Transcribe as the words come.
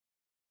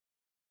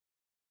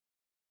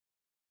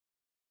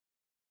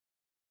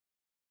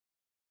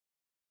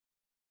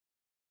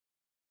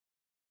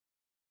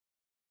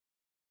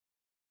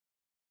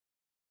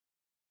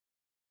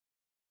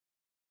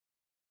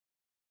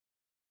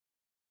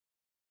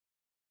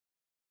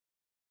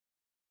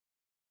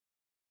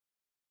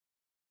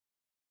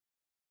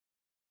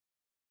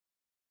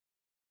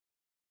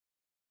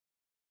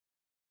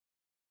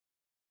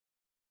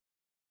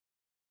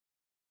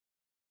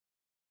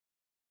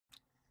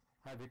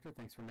Hi, Victor.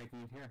 Thanks for making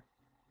it here.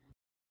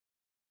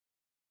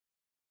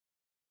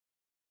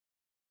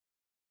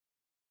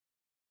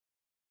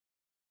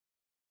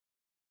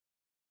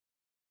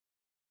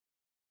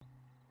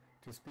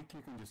 To speak,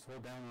 you can just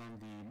hold down on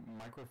the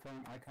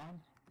microphone icon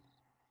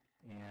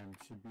and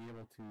should be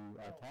able to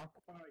talk.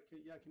 All right.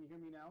 Yeah, can you hear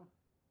me now?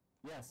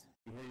 Yes,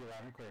 we hear you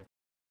loud and clear.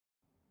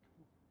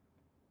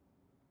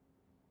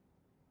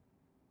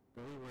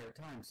 Really, we're at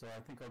time, so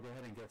I think I'll go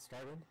ahead and get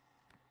started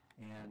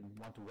and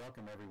want to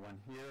welcome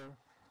everyone here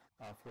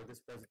for this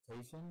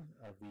presentation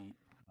of the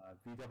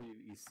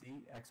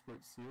VWEC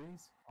Expert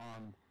Series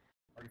on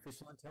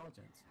Artificial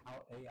Intelligence,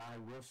 How AI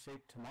Will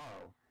Shape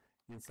Tomorrow,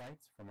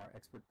 insights from our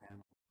expert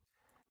panel.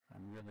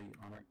 I'm really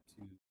honored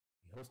to be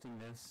hosting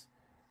this.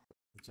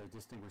 It's a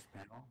distinguished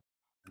panel,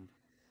 and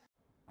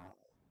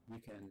we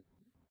can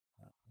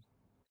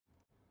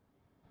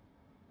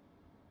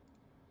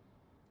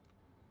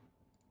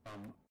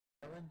from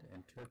Ireland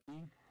and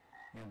Turkey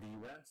and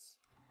the US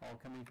all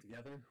coming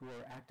together who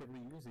are actively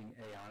using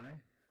AI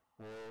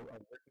or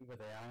are working with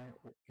AI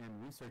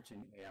and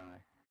researching AI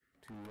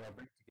to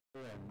bring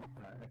together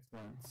an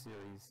excellent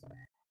series.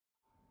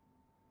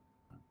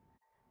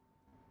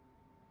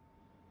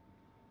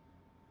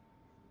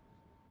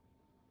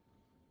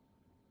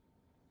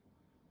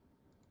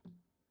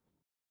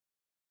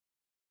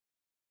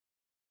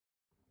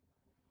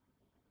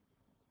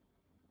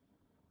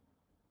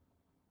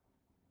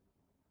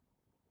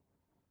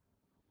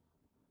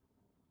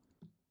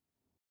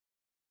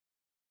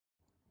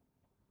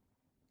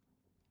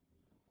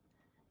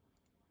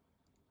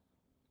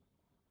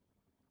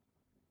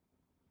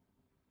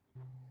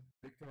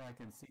 Victor, I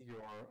can see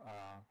your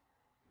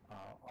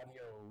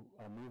audio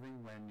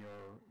moving when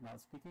you're not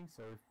speaking,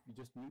 so if you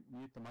just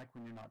mute the mic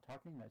when you're not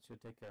talking, that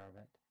should take care of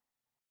it.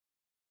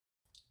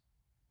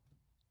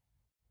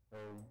 So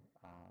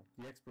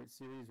the expert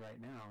series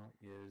right now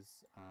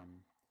is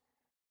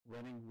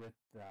running with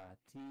the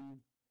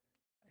team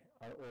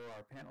or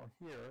our panel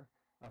here.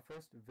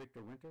 First,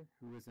 Victor Winter,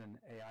 who is an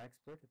AI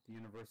expert at the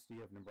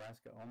University of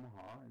Nebraska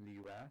Omaha in the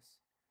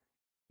U.S.,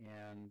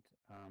 and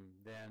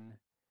then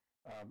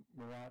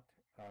Murat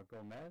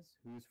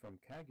Gulmez, who's from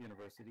Cag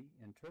University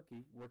in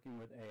Turkey, working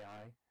with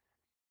AI,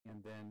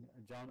 and then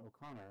John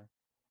O'Connor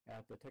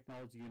at the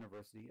Technological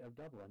University of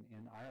Dublin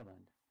in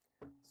Ireland.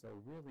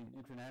 So really an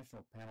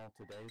international panel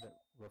today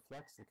that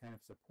reflects the kind of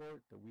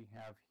support that we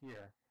have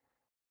here,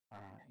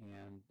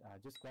 and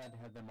just glad to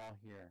have them all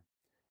here.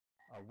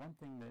 One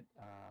thing that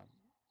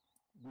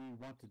we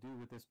want to do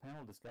with this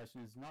panel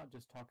discussion is not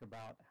just talk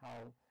about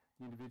how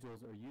the individuals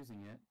are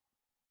using it,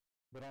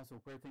 but also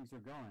where things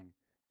are going,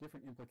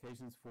 different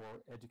implications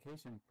for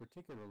education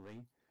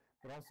particularly,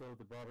 but also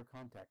the broader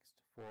context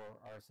for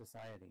our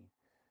society.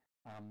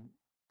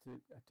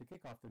 To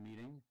kick off the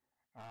meeting,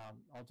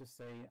 I'll just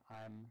say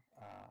I'm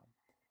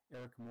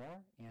Eric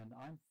Moore, and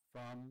I'm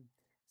from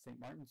St.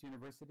 Martin's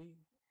University,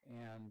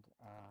 and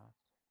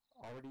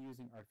already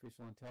using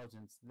artificial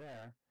intelligence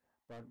there,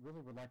 but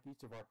really would like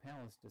each of our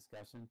panelists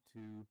discussion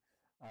to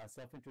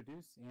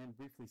self-introduce and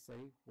briefly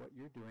say what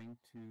you're doing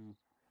to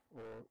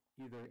or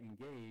either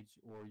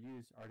engage or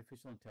use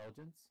artificial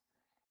intelligence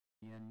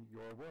in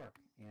your work.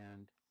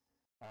 And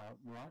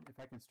Murat, if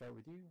I can start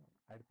with you,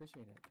 I'd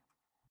appreciate it.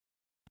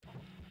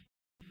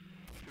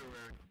 Sure,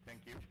 Eric.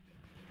 Thank you.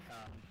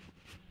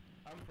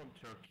 I'm from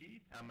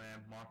Turkey. I'm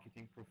a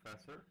marketing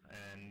professor,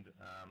 and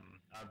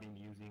I've been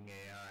using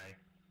AI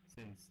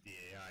since the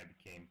AI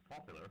became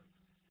popular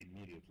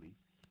immediately.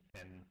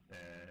 And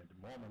the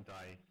moment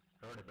I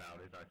heard about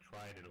it, I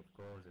tried it, of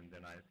course, and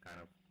then I kind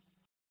of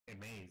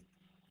amazed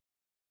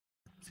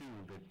the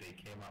tool that they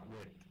came up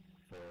with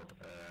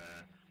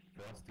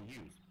for us to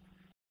use.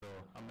 So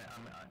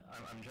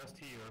I'm just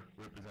here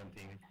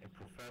representing a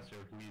professor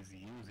who is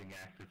using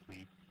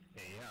actively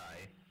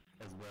AI,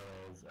 as well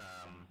as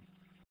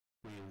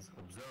who is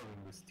observing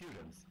the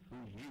students who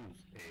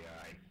use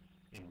AI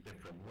in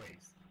different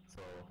ways.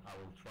 So I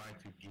will try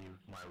to give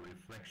my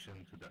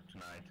reflection to that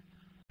tonight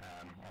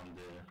on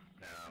the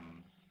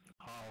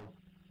how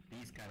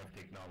these kind of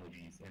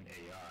technologies and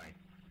AI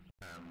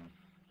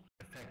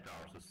affect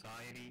our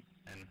society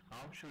and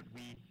how should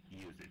we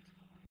use it.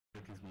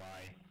 That is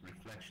my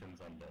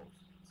reflections on those.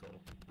 So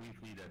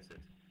briefly, that's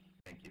it.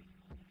 Thank you.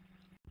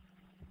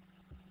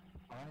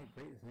 All right,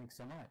 great. Thanks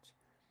so much.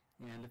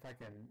 And if I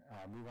can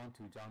move on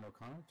to John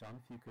O'Connor. John,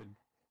 if you could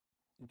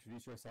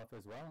introduce yourself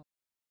as well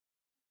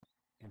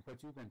and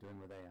what you've been doing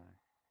with AI.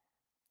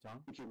 John?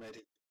 Thank you,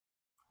 Mehdi.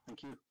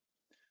 Thank you.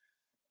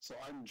 So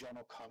I'm John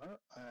O'Connor.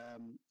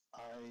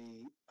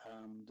 I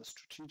am the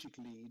strategic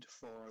lead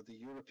for the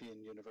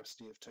European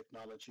University of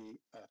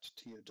Technology at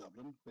TU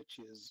Dublin, which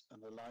is an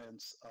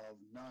alliance of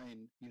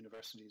 9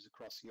 universities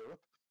across Europe.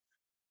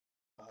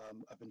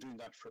 I've been doing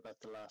that for about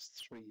the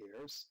last 3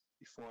 years.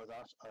 Before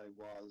that, I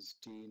was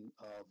Dean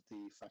of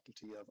the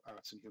Faculty of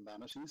Arts and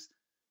Humanities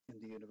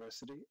in the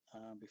university.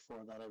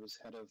 Before that, I was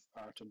Head of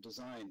Art and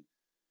Design.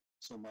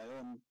 So my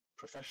own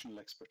professional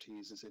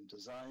expertise is in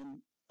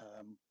design,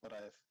 but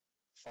I've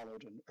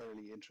followed an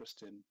early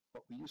interest in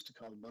what we used to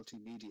call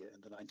multimedia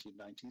in the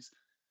 1990s,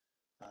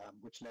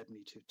 which led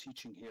me to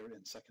teaching here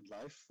in Second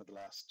Life for the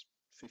last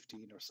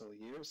 15 or so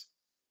years,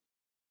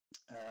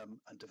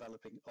 and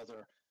developing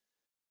other,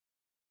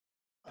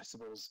 I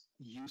suppose,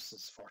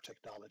 uses for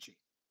technology.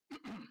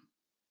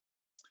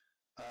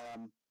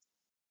 I'm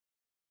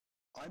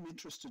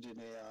interested in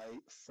AI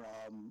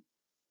from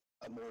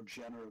a more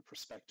general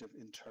perspective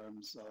in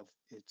terms of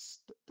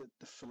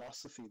the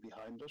philosophy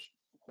behind it,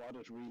 what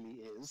it really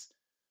is,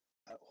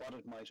 what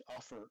it might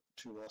offer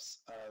to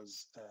us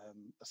as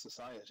a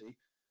society,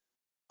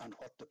 and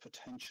what the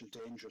potential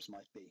dangers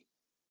might be.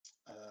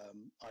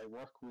 I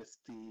work with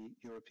the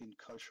European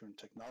Culture and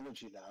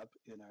Technology Lab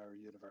in our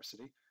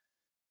university,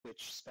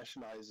 which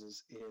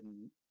specializes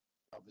in,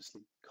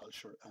 obviously,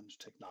 culture and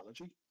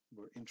technology.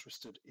 We're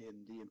interested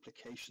in the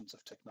implications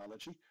of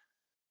technology,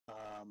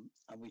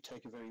 and we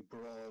take a very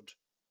broad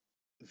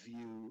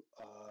view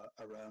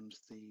around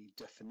the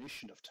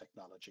definition of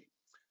technology.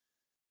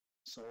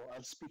 So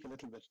I'll speak a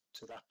little bit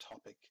to that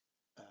topic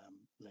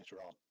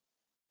later on.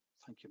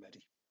 Thank you,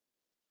 Mehdi.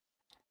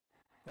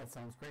 That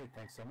sounds great.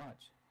 Thanks so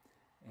much.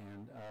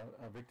 And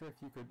Victor,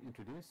 if you could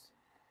introduce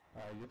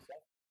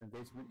yourself and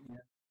engagement in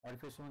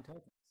artificial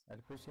intelligence, I'd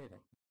appreciate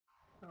it.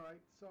 All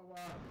right. So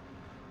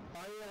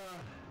I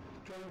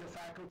joined the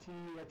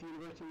faculty at the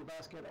University of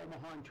Nebraska at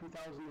Omaha in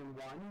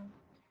 2001.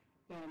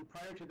 And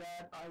prior to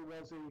that, I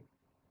was a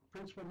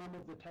principal member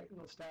of the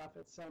technical staff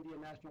at Sandia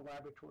National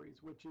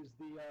Laboratories, which is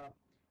the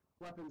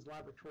weapons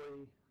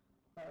laboratory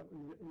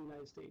in the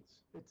United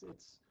States. Its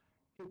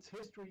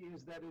history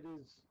is that it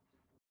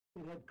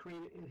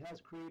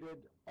has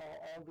created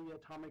all the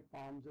atomic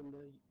bombs in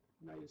the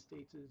United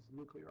States'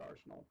 nuclear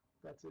arsenal.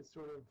 That's its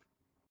sort of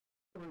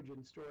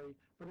origin story.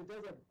 But it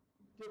does a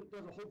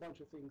whole bunch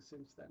of things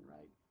since then,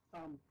 right?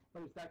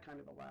 But it's that kind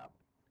of a lab.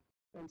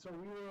 And so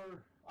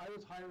I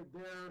was hired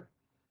there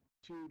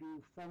to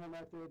do formal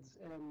methods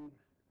and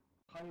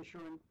high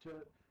assurance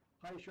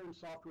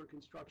software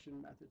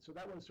construction methods. So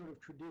that was sort of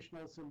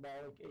traditional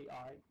symbolic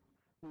AI,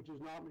 which is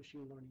not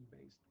machine learning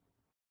based.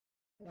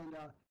 And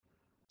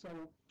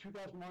so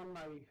 2001,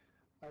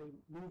 I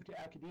moved to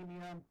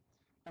academia,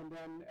 and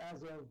then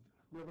as of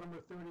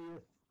November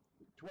 30th,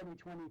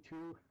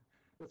 2022,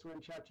 that's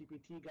when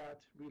ChatGPT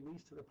got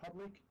released to the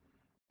public.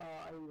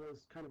 I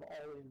was kind of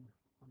all in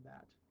on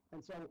that.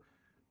 And so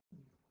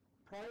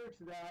prior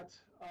to that,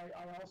 I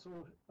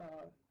also,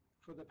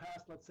 for the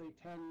past, let's say,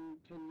 10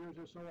 years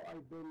or so,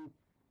 I've been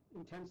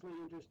intensely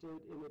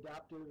interested in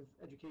adaptive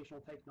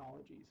educational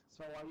technologies.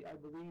 So I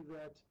believe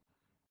that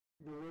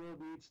the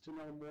world needs to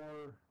know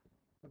more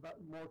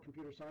about more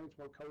computer science,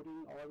 more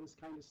coding, all of this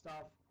kind of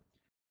stuff.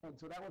 And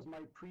so that was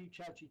my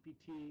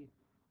pre-ChatGPT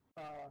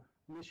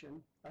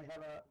mission. I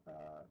have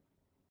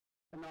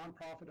a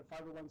nonprofit, a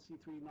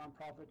 501c3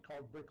 nonprofit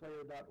called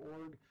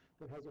bricklayer.org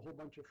that has a whole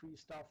bunch of free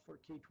stuff for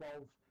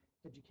K-12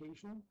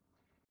 education.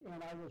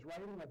 And I was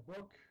writing a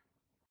book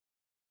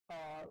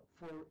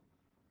for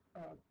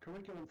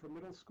curriculum for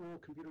middle school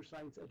computer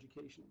science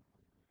education.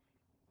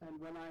 And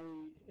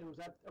it was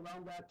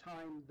around that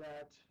time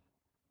that,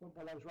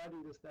 while I was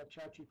writing this, that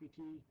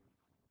ChatGPT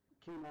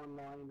came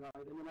online,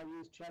 right? And then I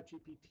used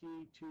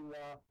ChatGPT to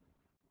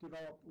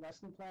develop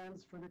lesson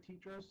plans for the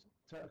teachers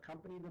to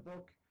accompany the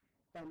book,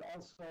 and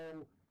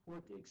also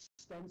worked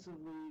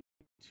extensively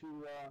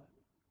to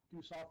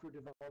do software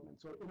development.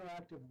 So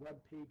interactive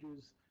web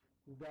pages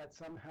that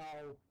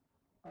somehow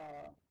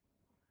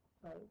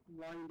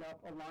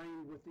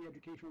aligned with the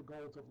educational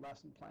goals of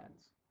lesson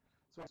plans.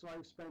 So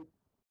I've spent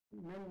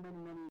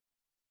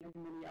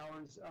many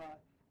hours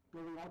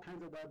building all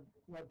kinds of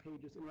web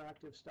pages,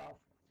 interactive stuff.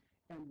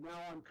 And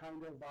now I'm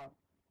going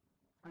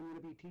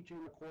to be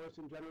teaching a course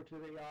in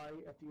generative AI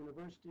at the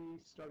university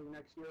starting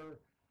next year.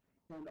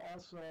 And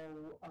also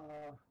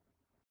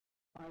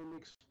I'm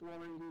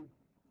exploring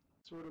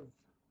sort of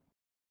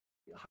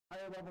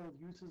higher level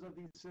uses of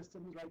these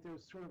systems, right?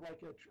 There's sort of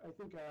like I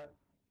think a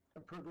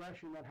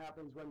progression that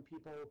happens when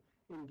people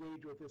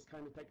engage with this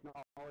kind of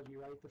technology,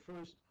 right? The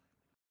first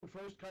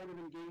kind of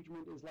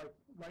engagement is like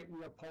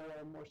writing a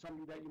poem or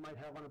something that you might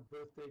have on a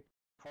birthday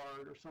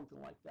card or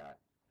something like that.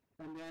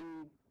 And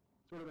then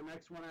sort of the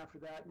next one after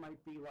that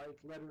might be like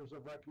letters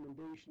of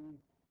recommendation.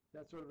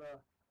 That's sort of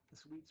the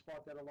sweet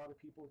spot that a lot of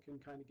people can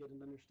kind of get an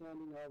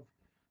understanding of.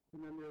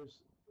 And then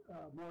there's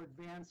more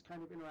advanced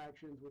kind of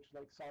interactions, which is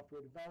like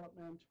software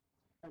development.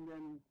 And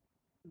then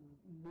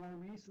more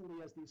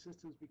recently, as these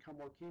systems become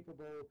more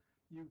capable,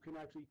 you can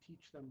actually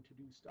teach them to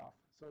do stuff.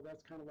 So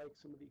that's kind of like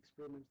some of the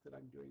experiments that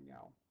I'm doing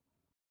now.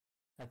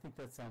 I think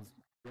that sounds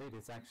great.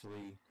 It's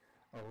actually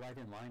right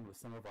in line with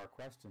some of our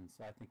questions.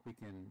 So I think we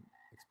can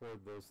explore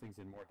those things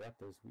in more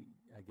depth as we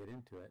get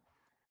into it.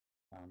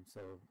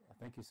 So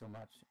thank you so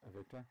much,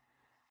 Victor.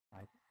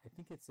 I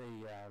think it's a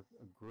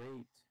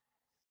great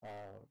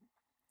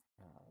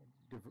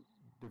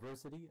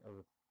diversity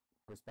of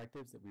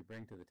perspectives that we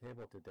bring to the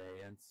table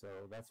today, and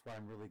so that's why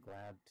I'm really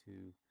glad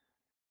to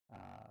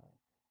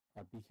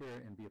be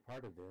here and be a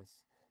part of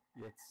this.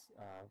 It's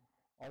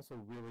also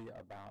really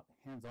about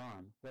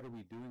hands-on. What are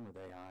we doing with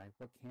AI?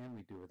 What can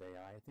we do with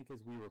AI? I think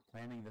as we were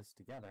planning this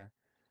together,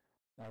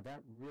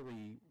 that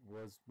really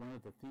was one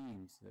of the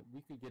themes, that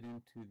we could get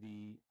into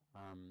the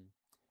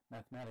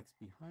mathematics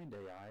behind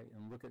AI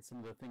and look at some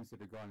of the things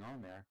that are going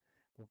on there.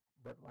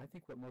 But I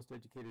think what most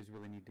educators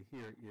really need to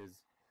hear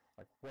is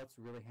like what's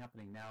really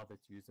happening now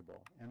that's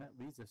usable. And that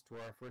leads us to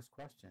our first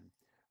question,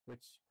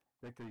 which,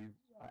 Victor,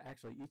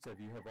 actually each of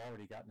you have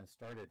already gotten us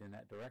started in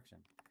that direction.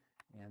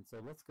 And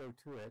so let's go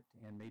to it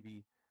and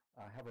maybe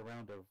have a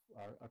round of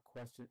a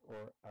question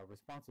or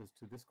responses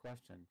to this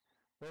question.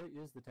 Where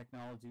is the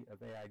technology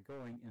of AI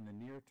going in the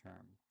near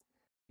term?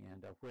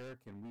 And where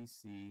can we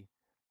see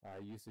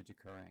usage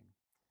occurring?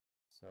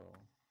 So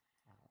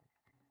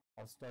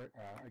I'll start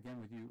again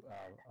with you,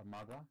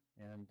 Magda,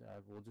 and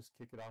we'll just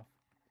kick it off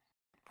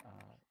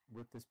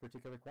with this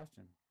particular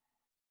question.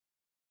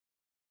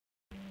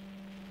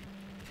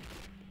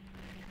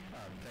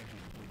 Thank you,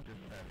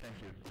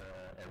 thank you,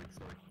 Eric.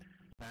 Sorry.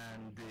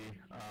 And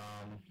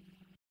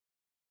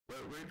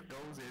where it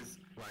goes is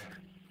like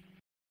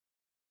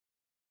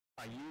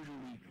I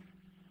usually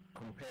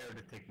compare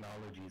the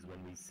technologies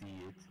when we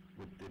see it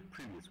with the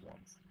previous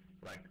ones.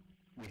 Like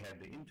we had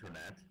the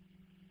internet,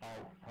 how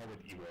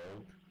it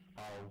evolved,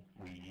 how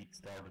we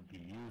started to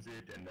use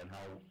it, and then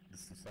how the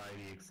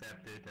society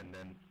accepted, and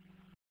then,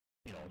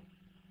 you know,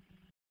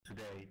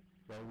 today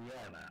where we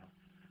are now.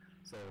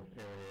 So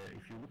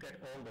if you look at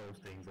all those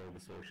things, all the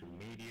social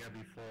media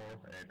before,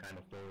 kind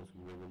of those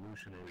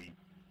revolutionary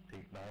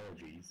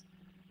technologies,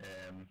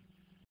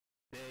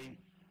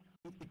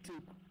 it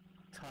took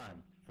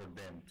time for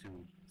them to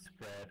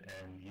spread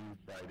and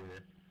used by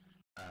the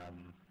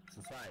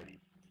society.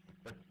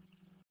 But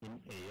in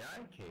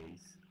AI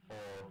case,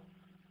 or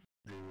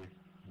the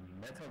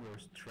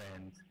metaverse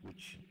trend,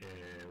 which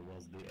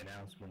was the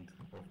announcement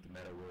of the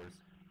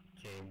metaverse,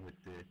 came with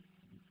the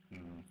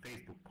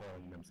Facebook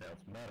calling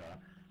themselves Meta,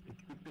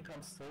 it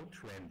becomes so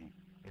trendy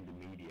in the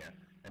media,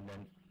 and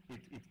then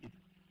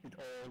it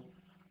all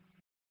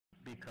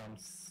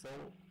becomes so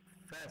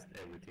fast,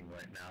 everything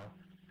right now,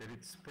 that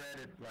it spread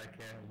it like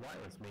a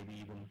virus, maybe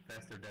even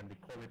faster than the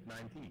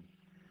COVID-19.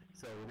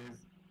 So it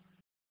is,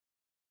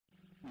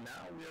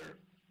 now we're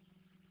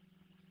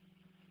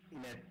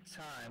in a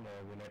time,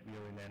 or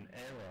we're in an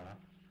era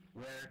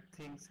where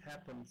things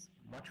happen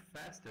much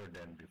faster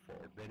than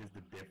before. That is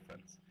the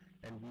difference.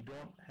 And we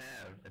don't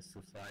have, as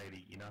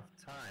society, enough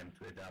time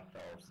to adapt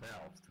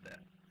ourselves to that.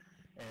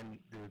 And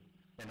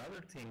another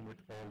thing with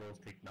all those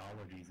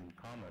technologies in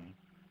common,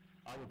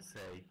 I would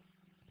say,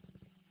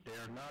 they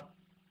are not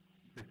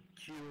the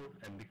cure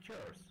and the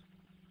cures.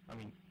 I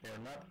mean,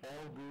 they're not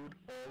all good,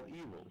 all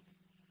evil.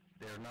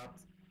 They're not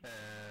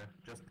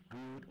just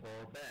good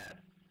or bad.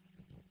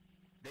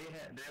 They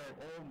are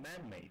all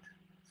man-made,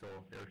 so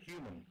they're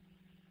human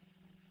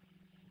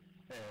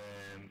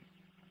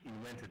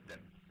invented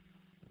them.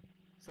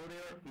 So they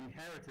are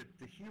inherited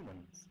the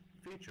humans'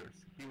 features,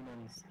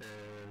 humans'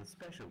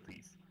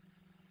 specialties.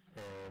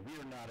 We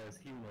are not, as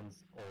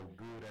humans, all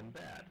good and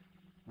bad.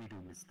 We do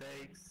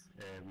mistakes,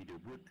 we do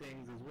good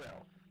things as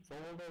well. So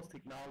all those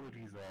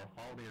technologies, or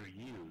how they're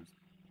used,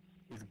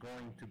 is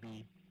going to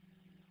be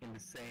in the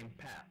same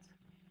path,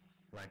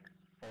 like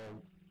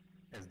all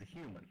as the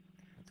human.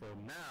 So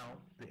now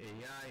the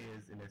AI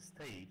is in a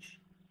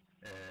stage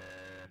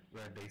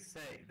where they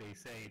say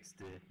it's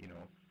the, you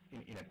know,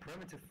 in a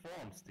primitive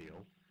form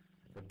still,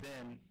 but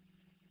then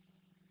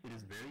it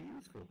is very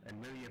useful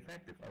and very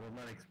effective. I was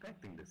not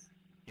expecting this.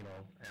 You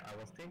know, I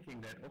was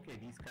thinking that, okay,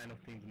 these kind of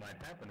things might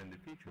happen in the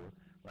future,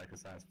 like a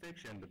science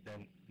fiction, but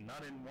then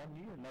not in 1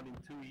 year, not in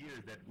 2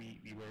 years that we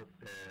were,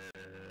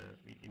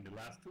 in the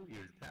last 2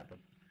 years it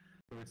happened.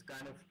 So it's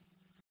kind of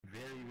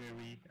very,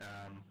 very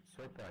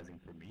surprising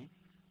for me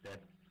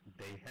that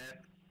they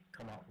had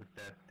come up with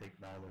that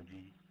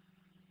technology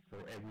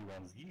for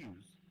everyone's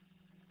use,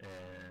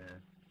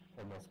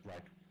 almost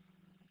like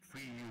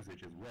free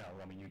usage as well.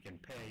 I mean, you can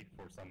pay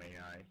for some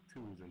AI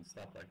tools and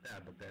stuff like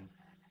that, but then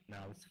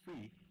now it's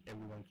free.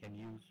 Everyone can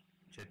use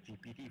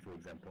ChatGPT, for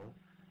example,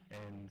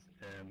 and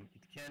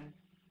it can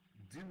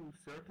do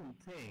certain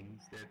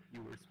things that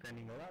you were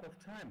spending a lot of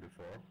time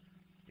before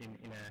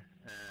in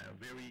a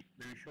very,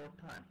 very short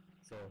time.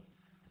 So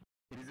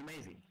it is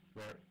amazing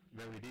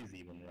where it is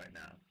even right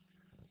now.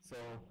 So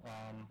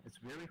it's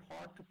very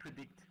hard to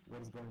predict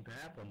what is going to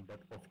happen,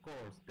 but of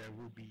course there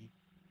will be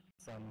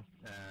some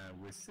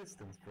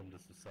resistance from the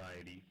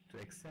society to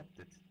accept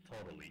it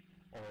totally,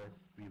 or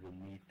we will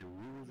meet the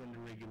rules and the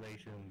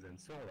regulations and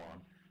so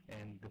on.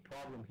 And the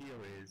problem here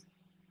is,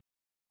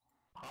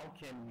 how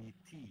can we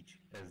teach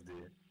as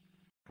the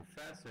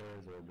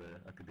professors or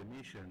the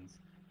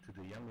academicians to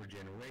the younger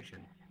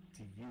generation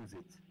to use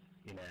it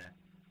in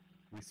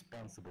a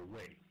responsible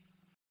way?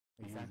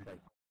 Exactly.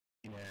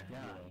 In a,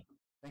 yeah. You know,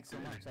 Thanks so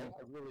much. I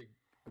really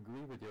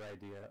agree with your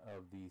idea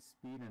of the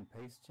speed and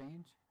pace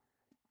change,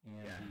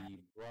 and the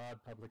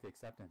broad public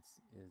acceptance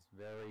is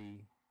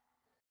very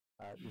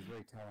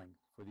telling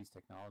for these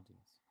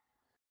technologies.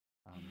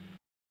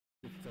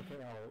 If it's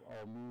okay,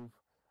 I'll move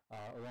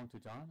along to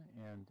John.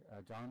 And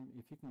John,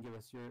 if you can give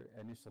us your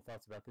initial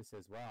thoughts about this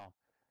as well.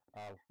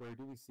 Where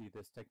do we see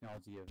this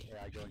technology of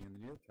AI going in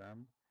the near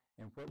term,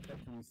 and what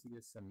can we see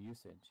as some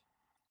usage?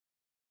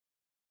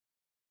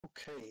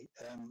 Okay,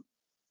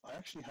 I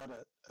actually had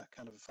a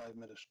kind of a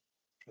 5-minute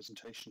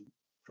presentation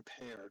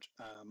prepared,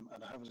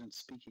 and I have it in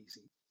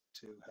Speakeasy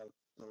to help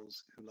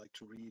those who like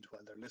to read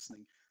while they're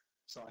listening.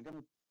 So I'm going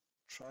to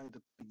try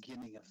the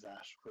beginning of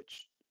that,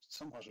 which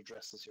somewhat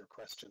addresses your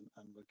question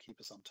and will keep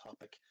us on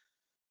topic,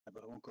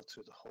 but I won't go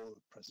through the whole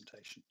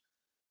presentation.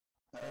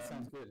 That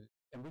sounds good.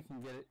 And we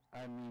can get it,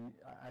 I mean,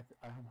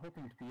 I'm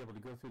hoping to be able to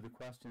go through the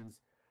questions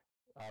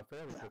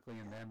fairly quickly,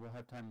 and then we'll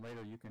have time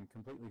later. You can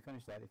completely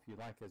finish that if you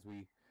like, as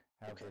we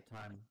have the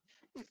time.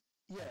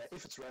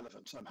 If it's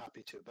relevant, I'm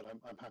happy to, but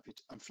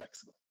I'm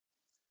flexible.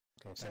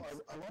 Okay, so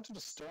I wanted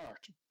to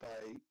start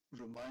by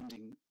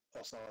reminding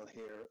us all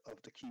here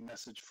of the key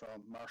message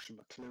from Marshall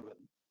McLuhan,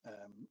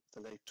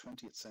 the late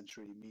 20th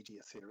century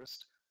media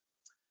theorist.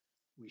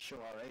 We show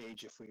our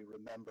age if we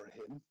remember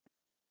him.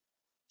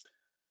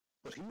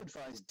 But he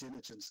advised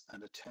diligence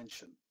and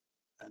attention,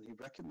 and he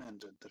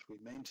recommended that we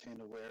maintain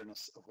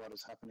awareness of what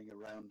is happening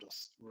around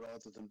us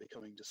rather than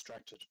becoming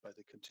distracted by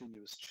the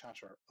continuous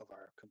chatter of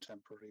our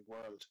contemporary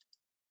world.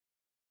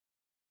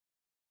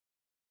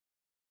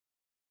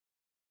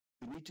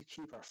 We need to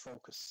keep our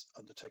focus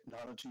on the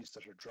technologies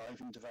that are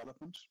driving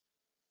development,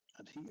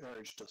 and he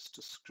urged us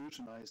to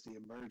scrutinize the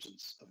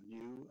emergence of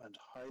new and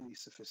highly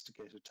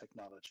sophisticated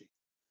technology,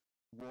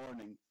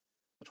 warning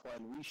that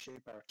while we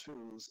shape our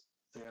tools,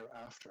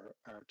 thereafter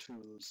our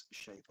tools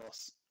shape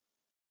us.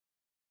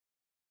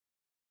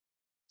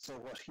 So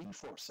what he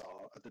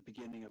foresaw at the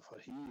beginning of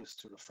what he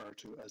used to refer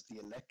to as the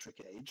electric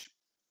age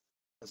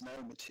has now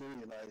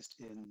materialized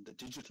in the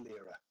digital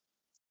era,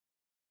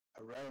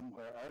 a realm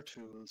where our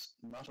tools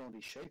not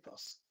only shape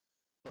us,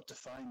 but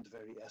define the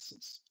very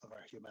essence of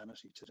our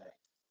humanity today.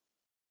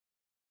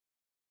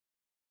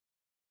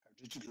 Our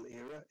digital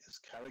era is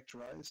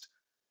characterized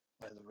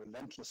by the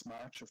relentless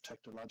march of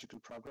technological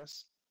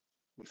progress.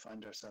 We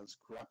find ourselves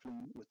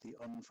grappling with the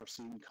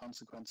unforeseen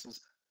consequences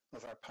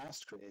of our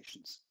past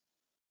creations.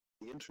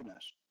 The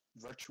internet,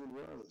 virtual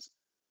worlds,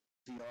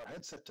 VR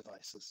headset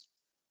devices,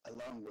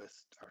 along with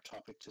our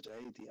topic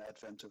today, the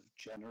advent of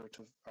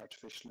generative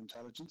artificial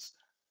intelligence,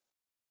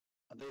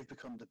 and they've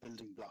become the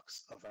building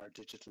blocks of our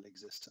digital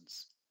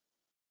existence.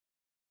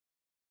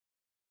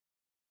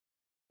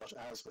 But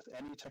as with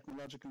any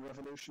technological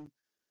revolution,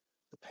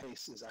 the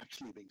pace is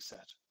actually being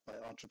set by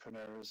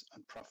entrepreneurs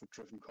and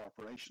profit-driven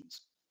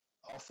corporations,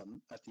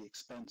 often at the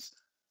expense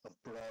of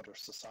broader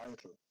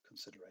societal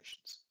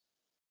considerations.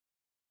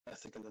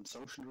 Ethical and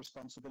social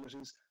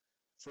responsibilities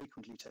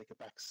frequently take a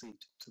back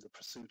seat to the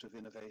pursuit of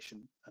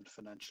innovation and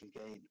financial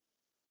gain.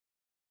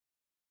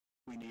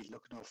 We need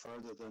look no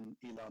further than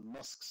Elon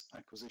Musk's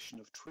acquisition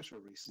of Twitter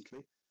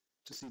recently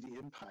to see the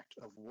impact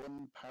of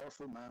one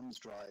powerful man's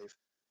drive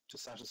to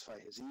satisfy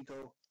his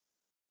ego,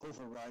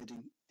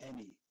 overriding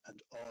any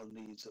and all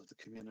needs of the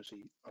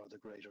community or the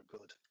greater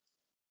good.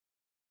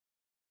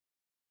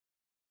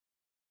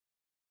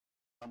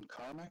 John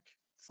Carmack,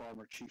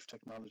 former Chief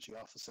Technology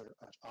Officer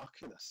at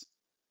Oculus,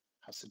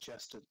 has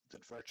suggested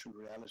that virtual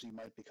reality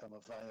might become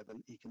a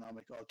viable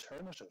economic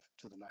alternative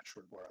to the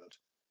natural world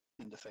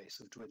in the face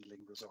of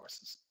dwindling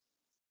resources.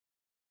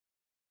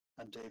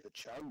 And David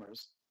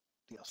Chalmers,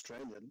 the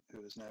Australian,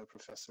 who is now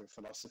Professor of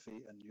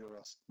Philosophy and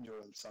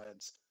Neural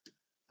Science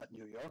at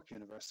New York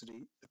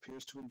University,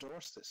 appears to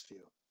endorse this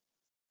view.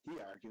 He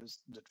argues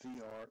that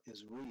VR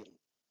is real,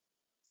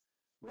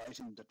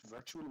 writing that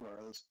virtual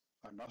worlds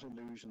are not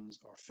illusions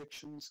or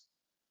fictions.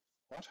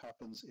 What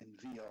happens in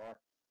VR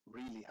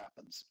really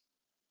happens.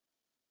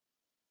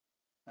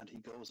 And he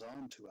goes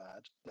on to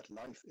add that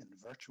life in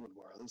virtual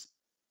worlds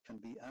can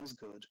be as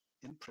good,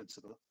 in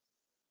principle,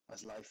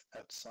 as life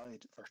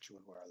outside virtual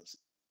worlds.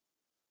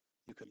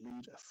 You could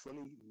lead a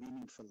fully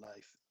meaningful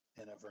life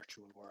in a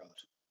virtual world.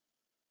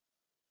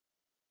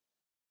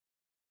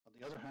 On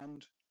the other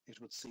hand,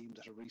 it would seem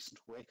that a recent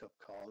wake-up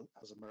call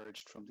has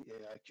emerged from the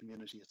AI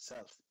community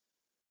itself,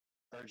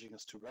 urging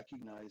us to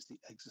recognize the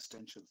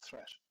existential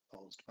threat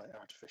posed by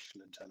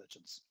artificial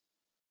intelligence.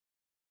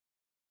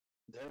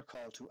 Their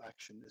call to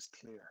action is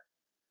clear.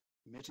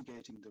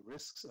 Mitigating the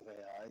risks of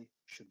AI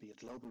should be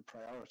a global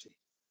priority,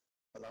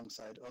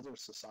 alongside other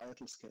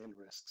societal scale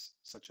risks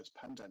such as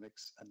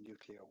pandemics and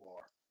nuclear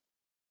war.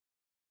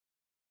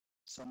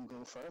 Some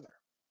go further,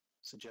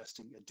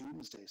 suggesting a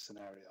doomsday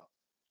scenario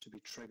to be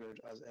triggered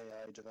as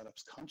AI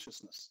develops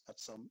consciousness at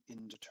some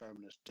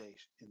indeterminate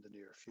date in the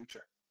near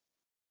future.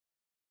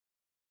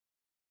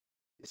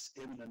 This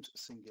imminent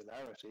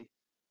singularity,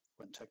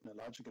 when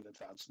technological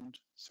advancement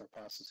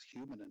surpasses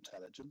human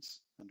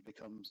intelligence and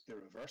becomes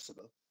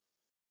irreversible,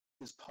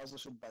 is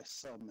posited by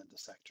some in the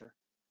sector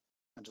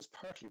and is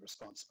partly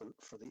responsible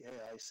for the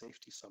AI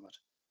Safety Summit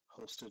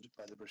hosted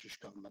by the British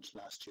government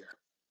last year.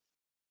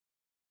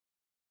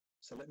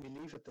 So let me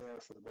leave it there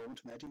for the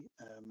moment, Mehdi,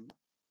 and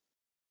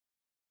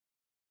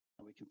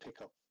we can pick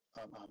up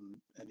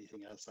on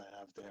anything else I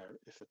have there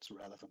if it's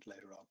relevant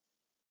later on.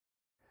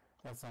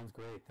 That sounds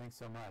great. Thanks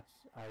so much.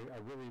 I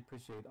really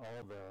appreciate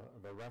all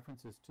the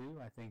references too.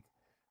 I think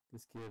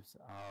this gives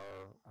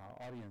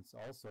our audience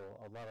also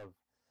a lot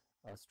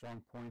of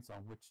strong points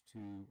on which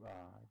to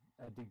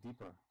dig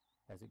deeper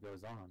as it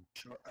goes on.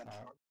 Sure.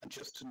 And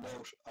just to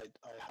note, I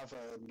have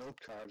a note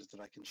card that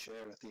I can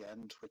share at the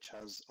end, which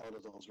has all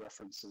of those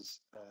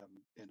references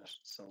in it.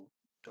 So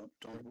don't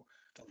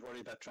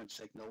worry about trying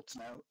to take notes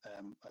now.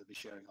 I'll be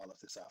sharing all of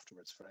this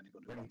afterwards for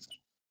anyone who wants it.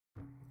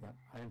 Yeah,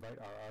 I invite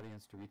our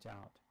audience to reach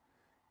out.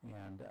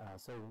 And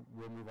so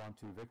we'll move on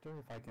to Victor.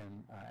 If I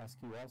can ask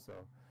you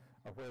also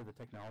where the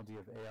technology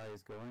of AI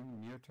is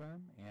going near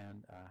term,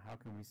 and how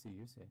can we see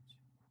usage?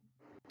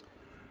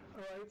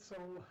 All right, so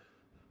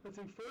let's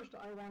see. First,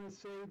 I want to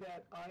say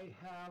that I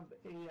have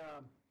a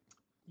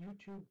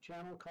YouTube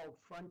channel called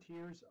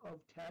Frontiers of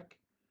Tech,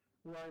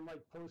 where I'm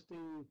like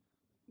posting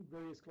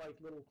various like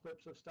little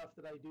clips of stuff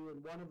that I do,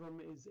 and one of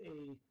them is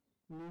a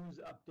news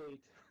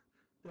update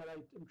that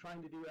I'm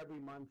trying to do every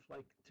month,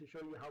 like to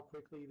show you how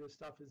quickly this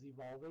stuff is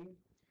evolving.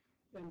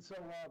 And so,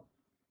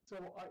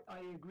 I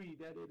agree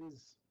that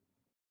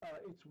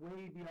it's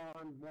way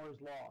beyond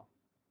Moore's law,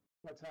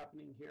 what's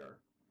happening here.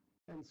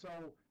 And so,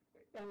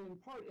 and in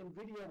part,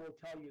 NVIDIA will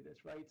tell you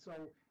this, right? So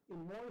in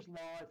Moore's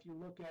law, if you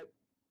look at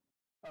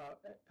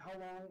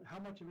how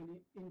much of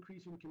an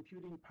increase in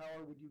computing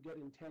power would you get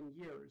in 10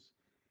 years,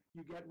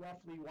 you get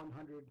roughly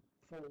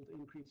 100-fold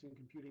increase in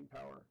computing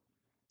power.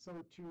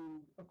 So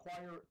to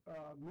acquire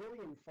a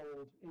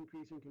million-fold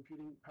increase in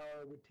computing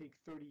power would take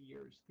 30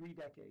 years, 3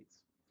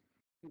 decades.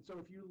 And so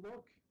if you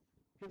look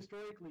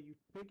historically, you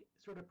pick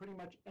sort of pretty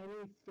much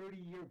any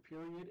 30-year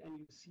period and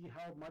you see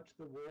how much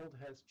the world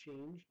has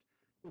changed,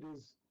 it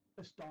is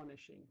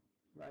astonishing,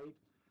 right?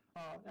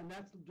 And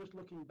that's just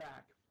looking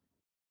back.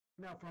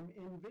 Now, from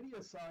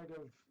NVIDIA's side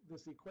of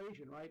this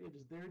equation, right, it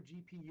is their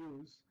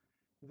GPUs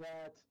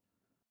that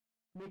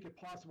make it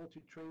possible to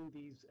train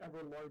these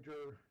ever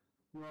larger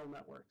neural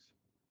networks.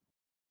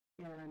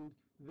 And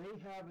they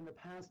have, in the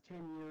past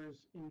 10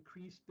 years,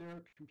 increased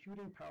their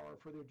computing power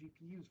for their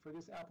GPUs for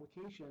this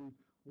application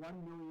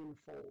 1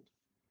 million-fold.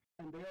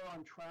 And they are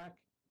on track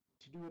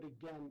to do it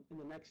again in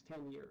the next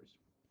 10 years.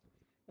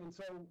 And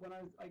so when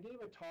I gave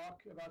a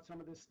talk about some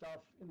of this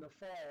stuff in the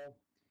fall,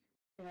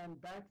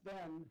 and back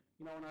then,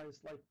 you know, when I was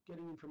like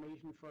getting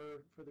information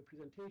for the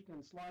presentation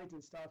and slides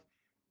and stuff,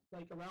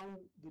 like around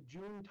the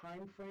June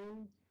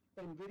timeframe,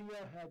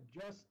 NVIDIA had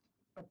just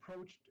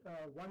approached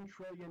 $1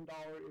 trillion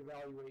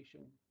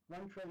evaluation.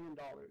 $1 trillion.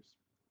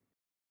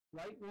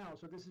 Right now,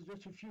 so this is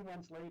just a few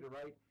months later,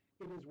 right?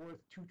 It is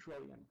worth $2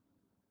 trillion.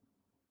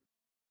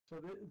 So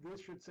this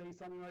should say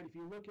something, right? If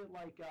you look at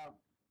like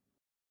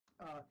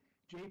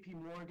JP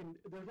Morgan,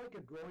 there's like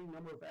a growing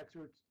number of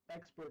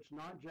experts,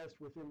 not just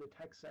within the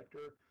tech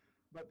sector,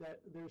 but that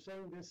they're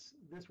saying this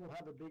will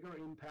have a bigger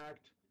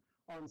impact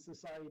on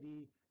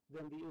society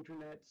than the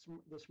internet,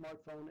 the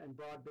smartphone, and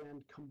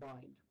broadband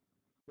combined,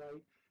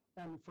 right?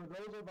 And for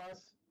those of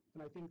us,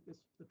 and I think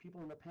the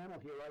people in the panel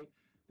here, right,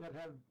 that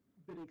have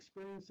been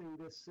experiencing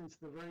this since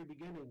the very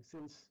beginning,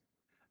 since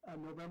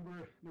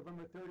November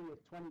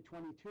 30th,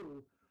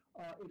 2022,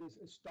 it is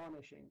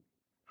astonishing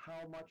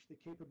how much the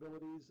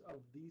capabilities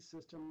of these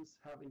systems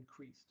have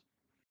increased.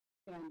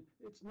 And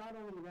it's not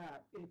only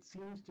that, it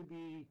seems to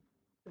be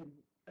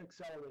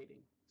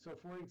accelerating. So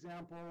for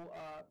example,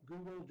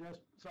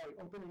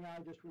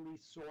 OpenAI just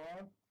released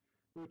Sora,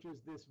 which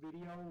is this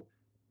video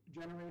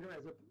generator.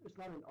 It's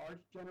not an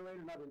art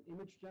generator, not an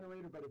image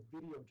generator, but a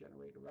video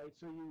generator, right?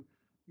 So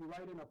you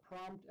write in a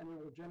prompt and it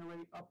will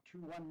generate up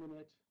to 1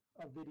 minute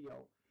of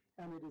video.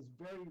 And it is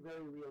very,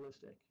 very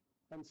realistic.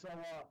 And so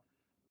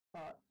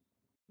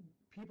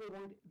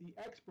the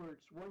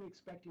experts weren't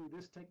expecting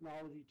this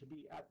technology to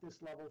be at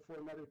this level for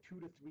another 2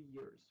 to 3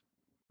 years,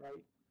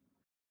 right?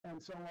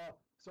 And so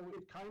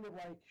it kind of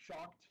like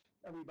shocked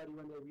everybody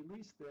when they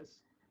released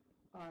this.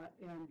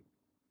 And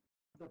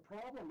the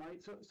problem,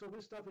 right? So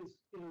this stuff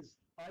is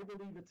I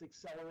believe it's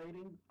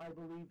accelerating. I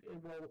believe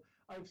it will.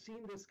 I've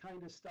seen this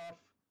kind of stuff,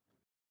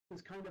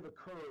 this kind of a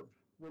curve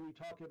when you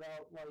talk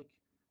about like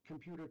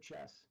computer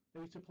chess.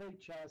 I used to play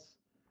chess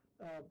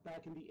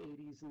back in the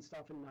 80s and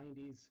stuff in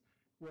 90s,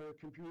 where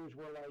computers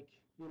were like,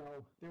 you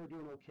know, they were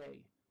doing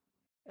okay.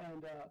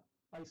 And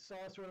I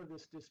saw sort of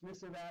this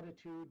dismissive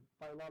attitude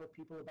by a lot of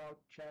people about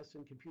chess,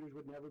 and computers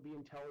would never be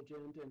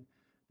intelligent, and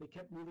they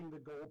kept moving the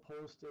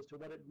goalpost as to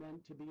what it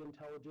meant to be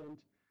intelligent.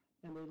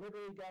 And they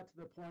literally got to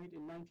the point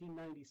in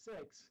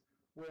 1996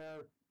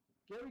 where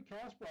Gary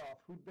Kasparov,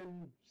 who'd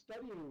been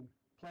studying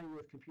playing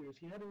with computers,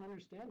 he had an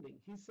understanding.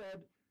 He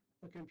said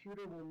a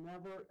computer will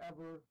never,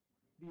 ever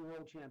be a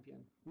world champion.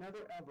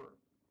 Never, ever.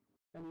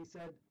 And he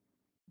said,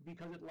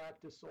 because it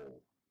lacked a soul.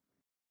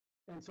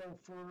 And so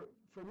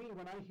for me,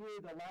 when I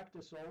hear the lacked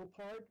a soul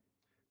part,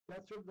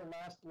 that's sort of the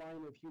last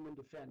line of human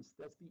defense.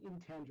 That's the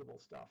intangible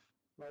stuff,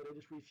 right? I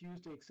just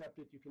refuse to accept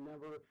it. You can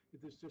never,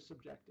 it's just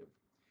subjective.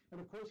 And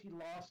of course, he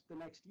lost the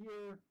next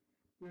year.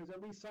 There's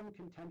at least some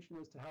contention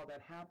as to how that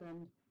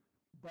happened.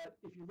 But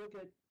if you look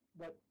at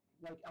what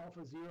like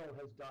AlphaZero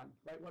has done,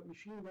 right? What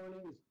machine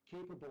learning is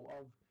capable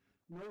of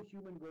no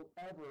human will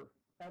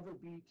ever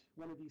beat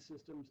one of these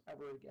systems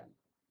ever again.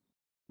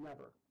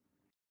 Never.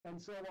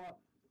 And so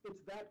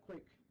it's that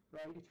quick,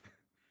 right?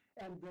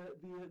 And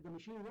the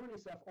machine learning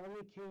stuff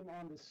only came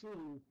on the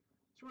scene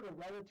sort of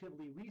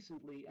relatively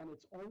recently, and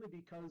it's only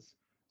because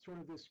sort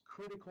of this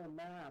critical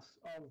mass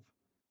of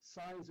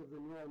size of the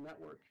neural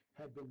network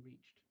had been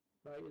reached,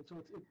 right? And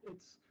so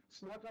it's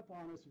snuck up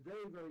on us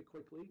very, very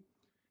quickly.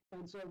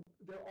 And so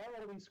there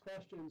are all these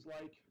questions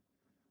like,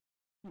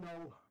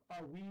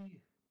 are we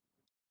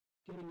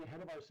getting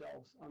ahead of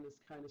ourselves on this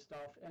kind of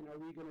stuff, and are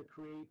we going to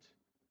create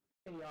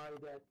AI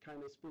that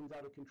kind of spins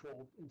out of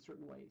control in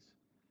certain ways?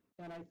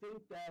 And I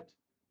think that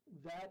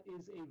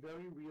is a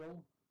very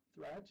real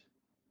threat.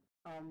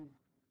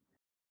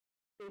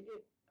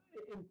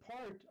 In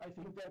part, I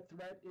think that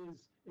threat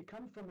it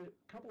comes from a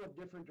couple of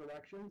different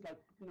directions, like,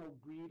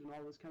 greed and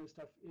all this kind of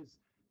stuff is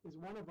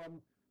one of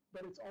them,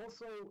 but it's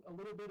also a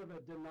little bit of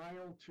a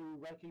denial to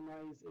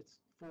recognize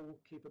its full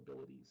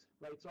capabilities,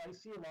 right? So I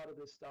see a lot of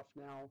this stuff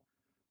now,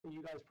 and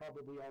you guys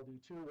probably all do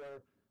too,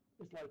 where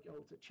it's like,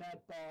 it's a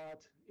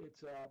chatbot,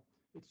 it's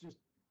just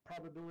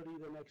probability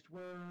the next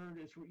word,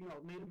 it's,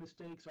 made a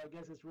mistake, so I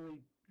guess it's really,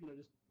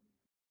 just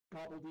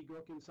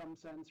gobbledygook in some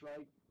sense,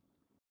 right?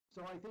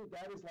 So I think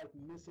that is like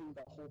missing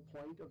the whole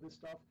point of this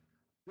stuff.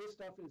 This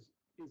stuff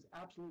is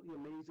absolutely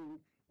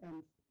amazing, and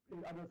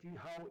I don't know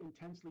how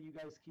intensely you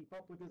guys keep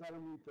up with this. I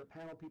don't mean the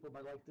panel people,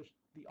 but like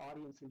the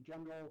audience in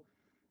general.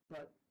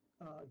 But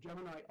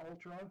Gemini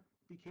Ultra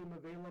became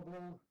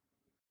available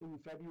in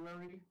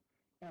February,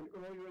 and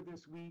earlier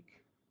this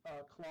week,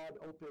 Claude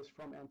Opus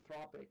from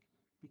Anthropic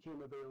became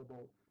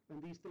available,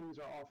 and these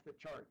things are off the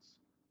charts,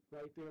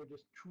 right? They're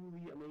just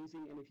truly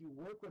amazing, and if you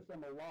work with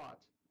them a lot,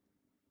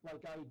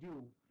 like I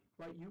do,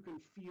 right, you can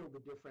feel the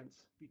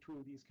difference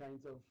between these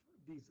kinds of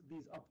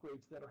these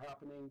upgrades that are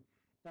happening.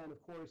 And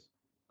of course,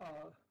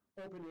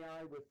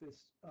 OpenAI with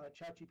this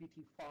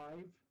ChatGPT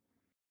 5,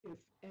 if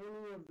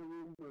any of the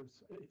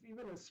rumors, if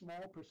even a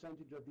small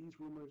percentage of these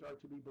rumors are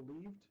to be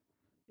believed,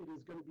 it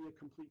is going to be a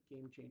complete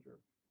game changer.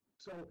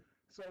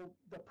 So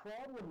the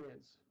problem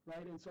is,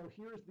 right, and so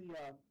here's the,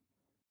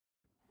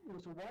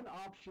 so one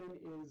option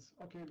is,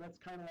 okay, let's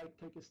kind of like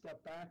take a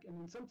step back, and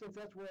in some sense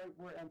that's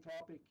where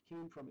Anthropic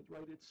came from, it,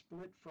 right? It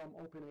split from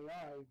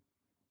OpenAI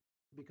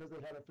because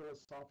they had a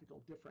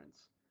philosophical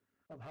difference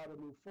of how to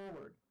move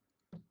forward.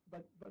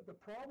 But the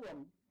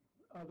problem,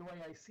 the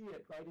way I see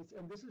it, right, is,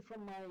 and this is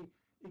from my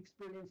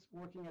experience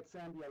working at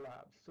Sandia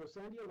Labs. So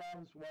Sandia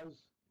Labs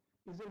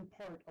is in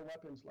part a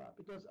weapons lab.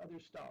 It does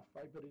other stuff,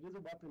 right, but it is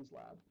a weapons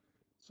lab.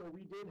 So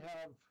we did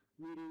have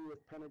meeting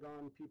with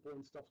Pentagon people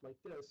and stuff like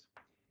this,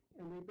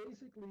 and they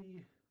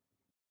basically,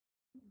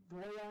 the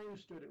way I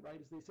understood it,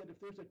 right, is they said if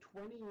there's a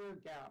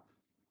 20-year gap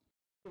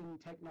in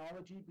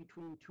technology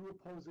between two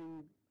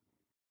opposing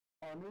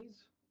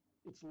armies,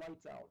 it's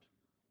lights out.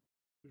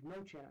 There's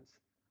no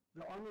chance.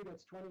 The army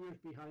that's 20 years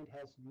behind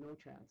has no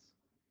chance.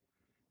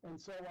 And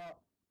so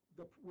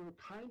we're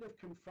kind of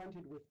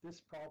confronted with this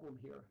problem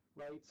here,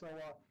 right? So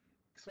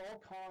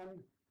Saul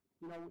Khan,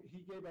 he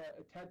gave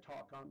a TED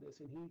talk on this,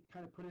 and he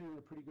kind of put it in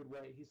a pretty good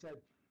way. He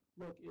said,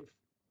 look, if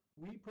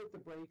we put the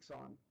brakes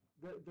on,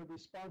 the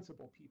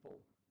responsible people,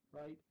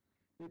 right?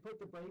 They put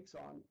the brakes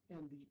on,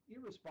 and the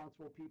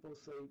irresponsible people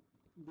say,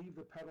 leave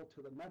the pedal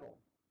to the metal.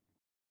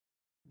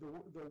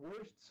 The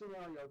worst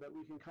scenario that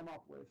we can come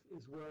up with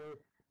is where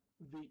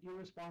the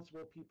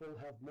irresponsible people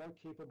have more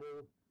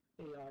capable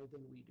AI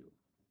than we do.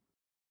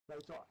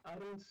 Right? So I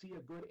don't see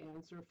a good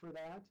answer for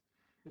that.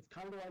 It's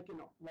kind of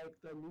like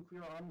the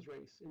nuclear arms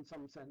race in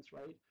some sense,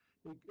 right?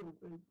 It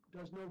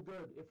does no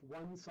good if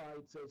one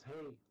side says,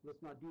 hey,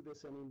 let's not do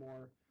this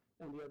anymore,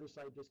 and the other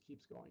side just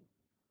keeps going.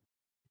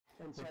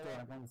 And so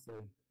I want to say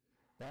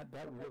that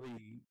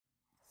really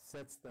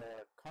sets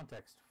the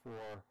context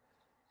for,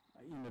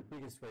 in the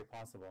biggest way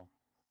possible,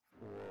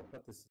 for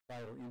what the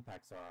societal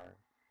impacts are.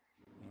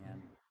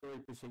 And really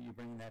appreciate you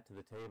bringing that to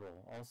the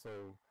table.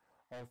 Also,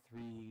 all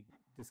three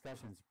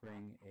discussions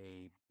bring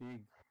a big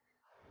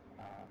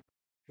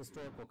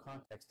historical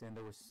context in.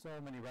 There were so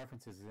many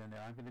references in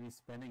there. I'm going to be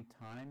spending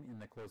time in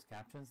the closed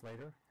captions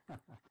later.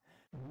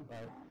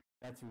 But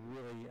that's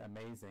really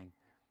amazing.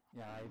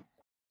 Yeah,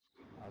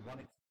 I want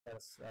to keep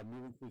us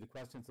moving through the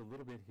questions a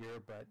little bit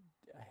here, but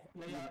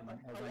I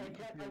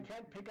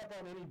can't pick up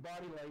on any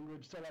body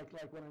language, so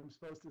like when I'm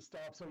supposed to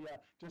stop. So yeah,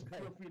 just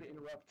feel free to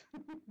interrupt.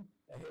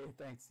 Hey,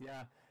 thanks.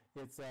 Yeah,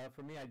 it's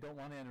for me. I don't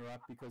want to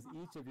interrupt because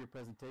each of your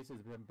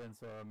presentations have been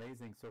so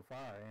amazing so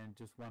far, and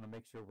just want to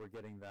make sure we're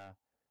getting the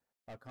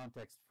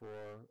context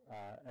for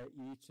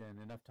each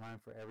and enough time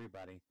for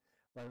everybody.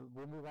 But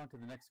we'll move on to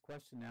the next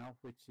question now,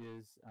 which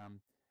is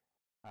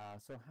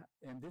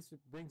and this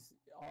brings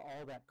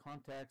all that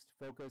context,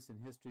 focus, and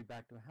history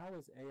back to how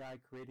is AI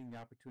creating the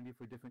opportunity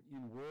for different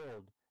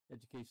in-world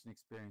education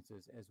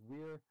experiences as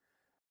we're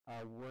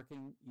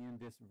working in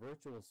this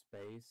virtual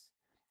space,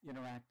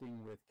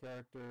 interacting with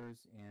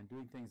characters and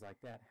doing things like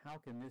that. How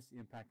can this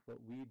impact what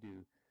we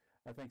do?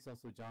 Thanks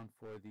also, John,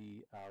 for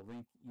the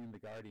link in The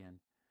Guardian.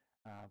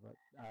 But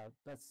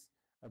let's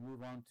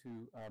move on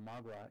to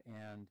Magra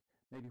and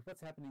maybe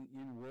what's happening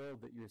in world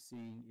that you're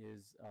seeing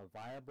is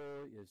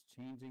viable, is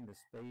changing the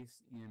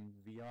space in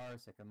VR,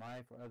 Second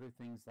Life, or other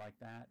things like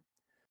that,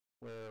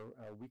 where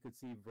we could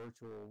see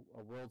virtual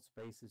world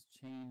spaces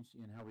change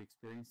in how we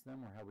experience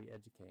them or how we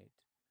educate.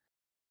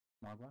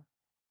 Magwa?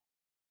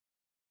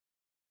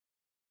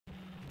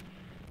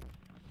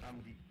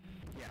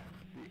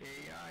 The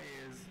AI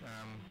is,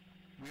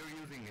 we're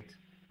using it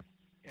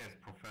as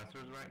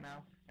professors right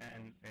now,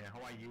 and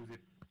how I use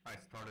it, I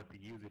started to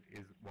use it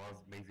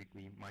was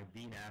basically my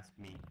dean asked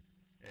me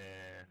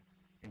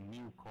a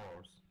new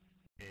course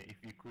if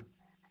you could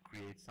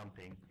create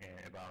something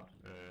about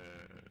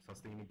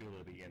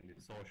sustainability and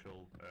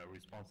social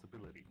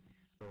responsibility.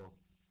 So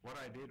what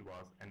I did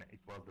was, and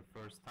it was the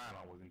first time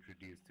I was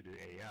introduced to the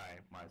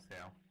AI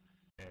myself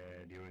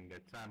during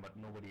that time, but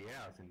nobody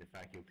else in the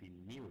faculty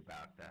knew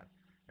about that.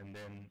 And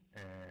then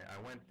I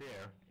went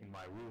there in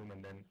my room,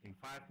 and then in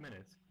 5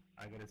 minutes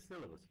I got a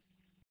syllabus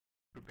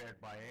prepared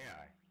by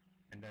AI,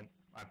 and then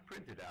I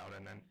print it out,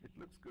 and then it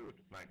looks good.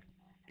 Like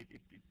it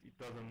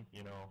doesn't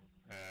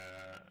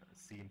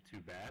seem too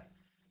bad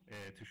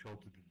to show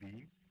to the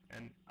dean,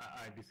 and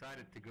I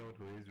decided to go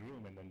to his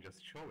room and then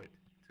just show it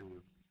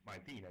to my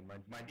dean. And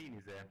my dean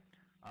is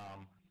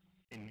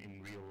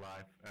in real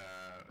life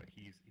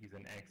he's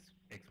an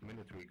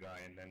ex-military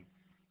guy, and then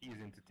he's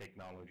into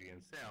technology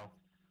himself,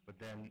 but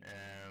then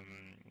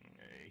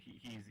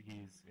he's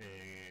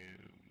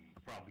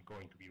probably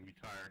going to be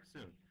retired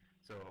soon.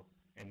 So,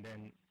 and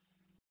then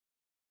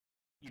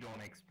you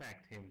don't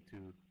expect him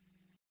to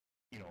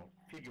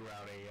figure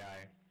out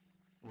AI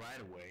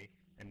right away,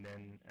 and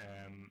then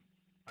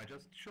I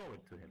just show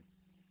it to him.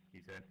 He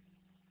said,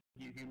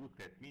 he looked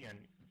at me and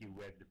he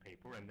read the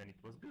paper, and then it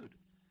was good.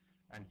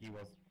 And he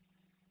was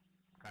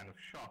kind of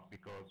shocked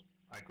because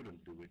I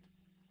couldn't do it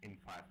in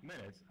 5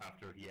 minutes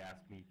after he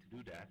asked me to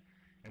do that.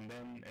 And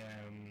then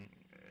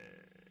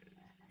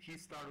he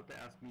started to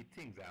ask me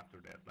things after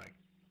that, like,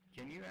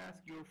 can you ask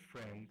your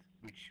friend,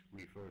 which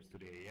refers to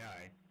the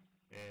AI,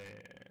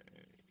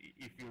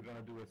 if you're going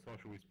to do a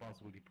social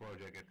responsibility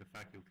project at the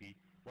faculty,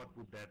 what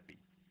would that be?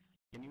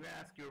 Can you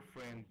ask your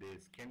friend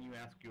this? Can you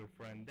ask your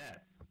friend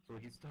that? So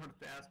he started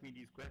to ask me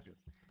these questions.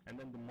 And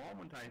then the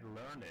moment I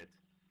learned it,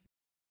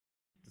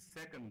 the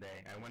second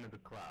day I went to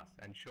the class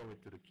and show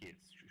it to the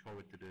kids, show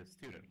it to the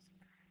students.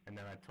 And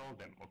then I told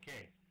them,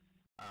 okay,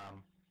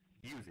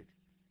 use it.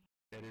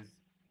 That is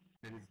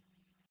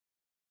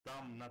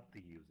dumb not to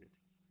use it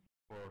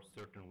for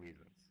certain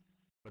reasons.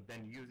 But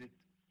then use it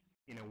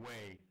in a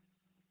way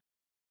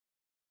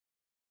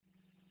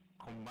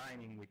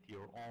combining with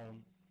your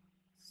own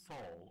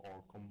soul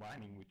or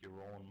combining with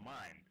your own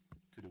mind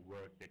to the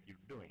work that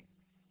you're doing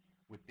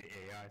with the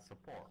AI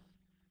support.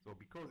 So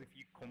because if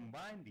you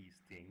combine these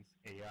things,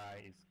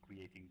 AI is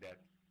creating that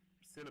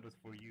syllabus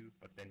for you,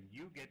 but then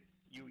you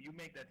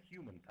make that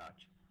human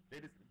touch.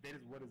 That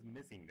is what is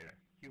missing there,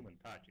 human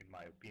touch, in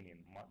my opinion.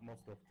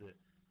 Most of the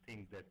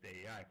things that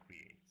the AI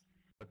creates.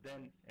 But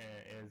then,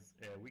 as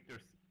Victor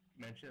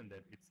mentioned,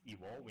 that it's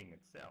evolving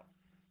itself.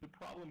 The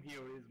problem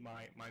here is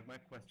my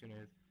question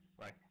is,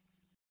 like,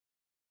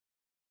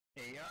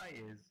 AI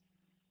is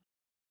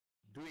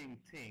doing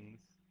things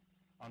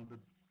on the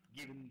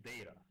given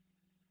data,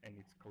 and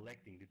it's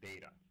collecting the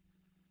data.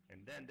 And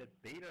then that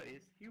data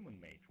is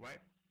human-made, right?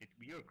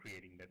 We are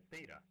creating that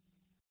data.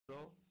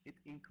 So it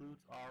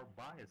includes our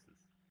biases.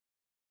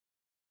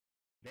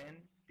 Then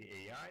the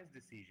AI's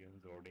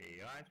decisions or the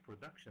AI's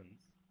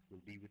productions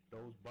will be with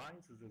those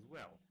biases as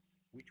well,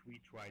 which we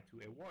try to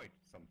avoid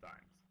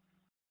sometimes.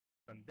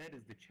 And that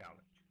is the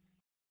challenge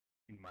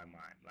in my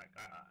mind. Like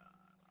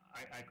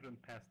I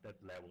couldn't pass that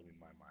level in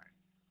my mind.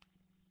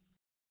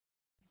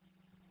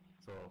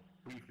 So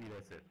briefly,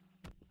 that's it.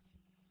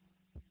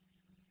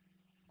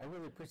 I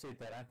really appreciate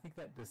that. I think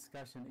that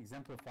discussion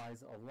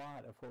exemplifies a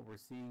lot of what we're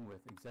seeing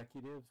with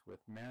executives, with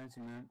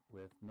management,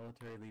 with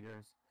military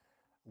leaders,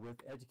 with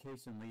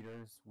education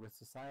leaders, with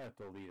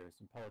societal leaders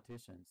and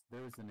politicians.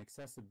 There's an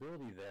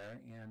accessibility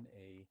there and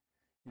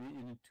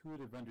an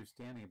intuitive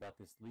understanding about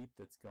this leap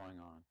that's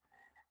going on.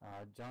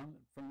 John,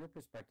 from your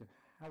perspective,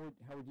 how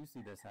would you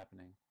see this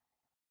happening?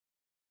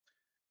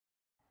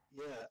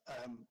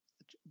 Yeah,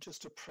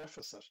 just to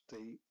preface it,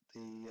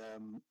 the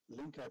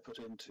link I put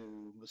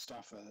into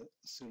Mustafa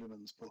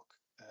Suleiman's book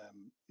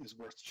is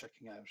worth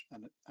checking out,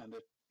 and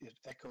it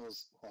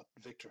echoes what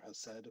Victor has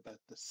said about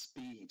the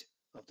speed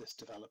of this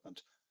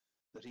development,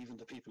 that even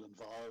the people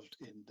involved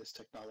in this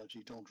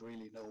technology don't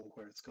really know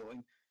where it's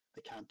going.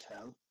 They can't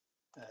tell.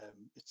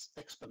 It's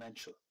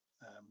exponential,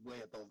 way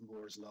above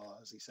Moore's law,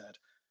 as he said.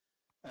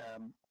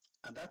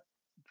 And that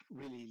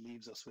really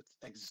leaves us with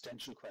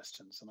existential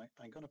questions. And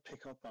I'm going to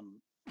pick up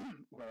on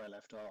where I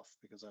left off,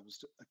 because I was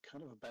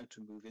kind of about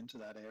to move into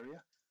that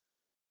area.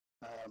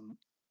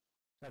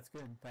 That's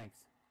good, thanks.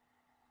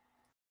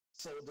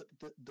 So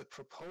the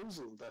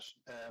proposal that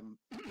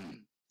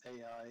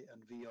AI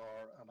and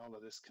VR and all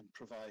of this can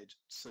provide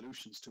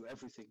solutions to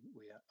everything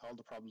all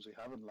the problems we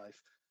have in life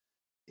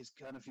is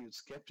kind of viewed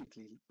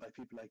skeptically by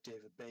people like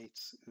David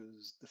Bates,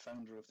 who's the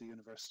founder of the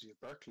University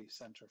of Berkeley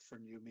Center for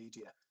New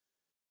Media.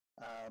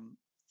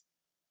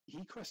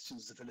 He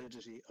questions the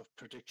validity of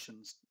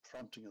predictions,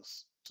 prompting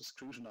us to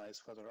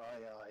scrutinize whether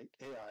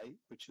AI,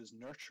 which is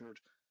nurtured,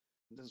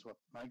 and this is what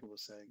Magda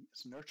was saying,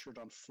 is nurtured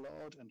on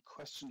flawed and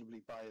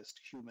questionably biased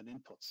human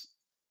inputs.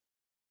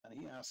 And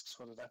he asks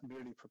whether that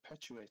merely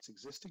perpetuates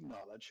existing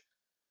knowledge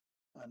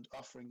and,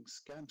 offering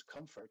scant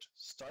comfort,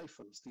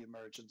 stifles the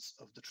emergence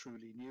of the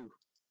truly new.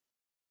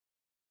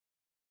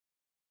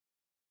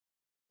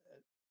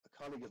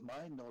 A colleague of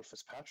mine, Noel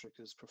Fitzpatrick,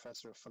 is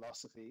Professor of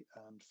Philosophy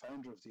and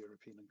founder of the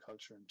European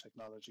Culture and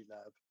Technology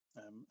Lab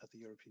at the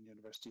European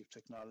University of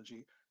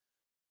Technology,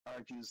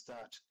 argues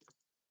that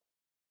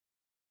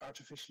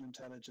artificial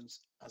intelligence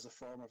as a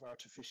form of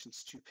artificial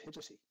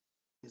stupidity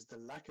is the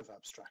lack of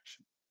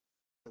abstraction,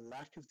 the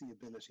lack of the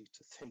ability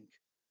to think,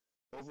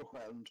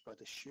 overwhelmed by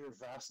the sheer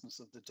vastness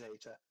of the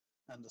data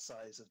and the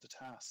size of the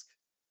task.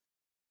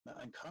 Now,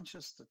 I'm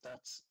conscious that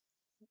that's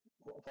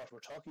what we're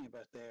talking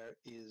about there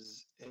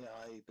is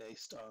AI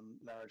based on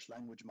large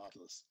language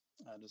models.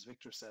 And as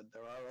Victor said,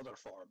 there are other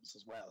forms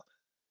as well.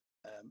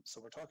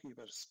 So we're talking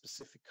about a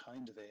specific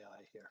kind of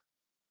AI here.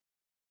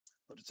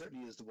 But it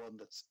certainly is the one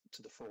that's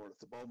to the fore at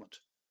the moment.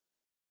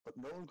 But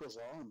Noel goes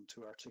on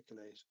to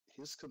articulate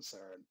his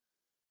concern,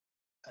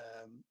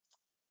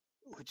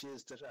 which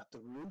is that at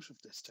the root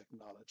of this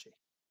technology,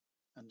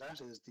 and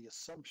that is the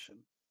assumption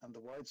and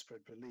the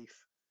widespread belief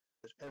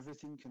that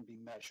everything can be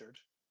measured,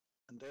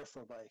 and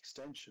therefore by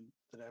extension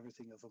that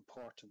everything of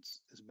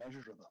importance is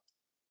measurable.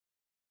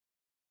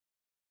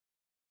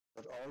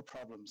 That all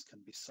problems can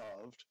be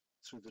solved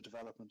through the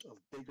development of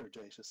bigger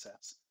data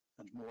sets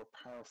and more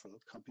powerful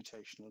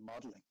computational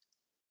modeling.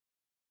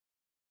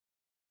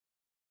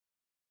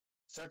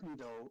 Certainly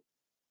though,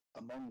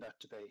 among that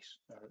debate,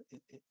 or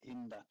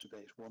in that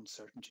debate, one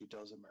certainty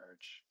does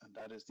emerge, and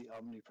that is the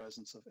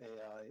omnipresence of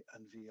AI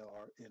and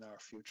VR in our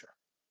future.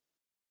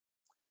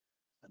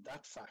 And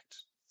that fact,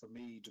 for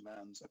me,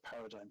 demands a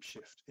paradigm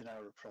shift in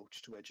our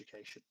approach to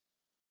education.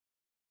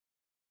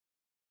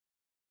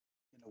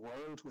 In a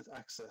world with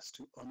access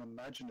to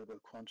unimaginable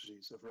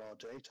quantities of raw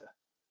data,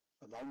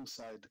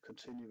 alongside the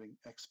continuing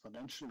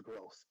exponential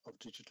growth of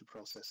digital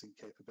processing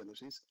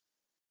capabilities,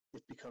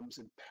 it becomes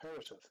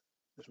imperative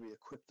that we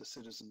equip the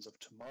citizens of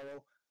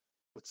tomorrow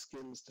with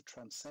skills that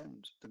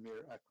transcend the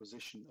mere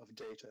acquisition of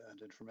data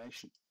and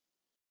information.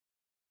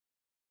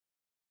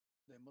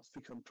 They must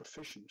become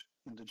proficient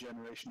in the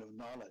generation of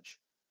knowledge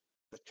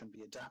that can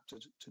be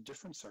adapted to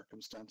different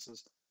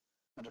circumstances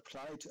and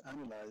applied to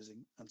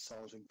analyzing and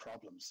solving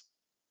problems.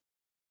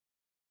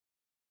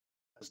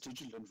 As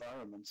digital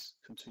environments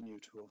continue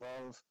to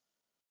evolve,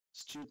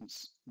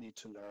 students need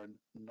to learn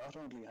not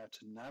only how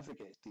to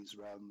navigate these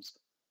realms,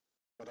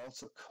 but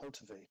also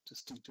cultivate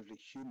distinctively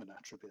human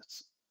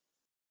attributes: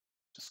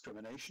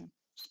 discrimination,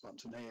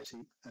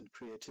 spontaneity, and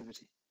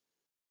creativity.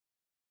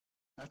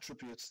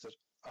 Attributes that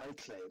I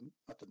claim,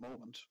 at the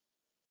moment,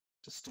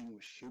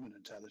 distinguish human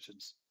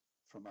intelligence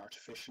from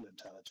artificial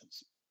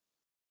intelligence.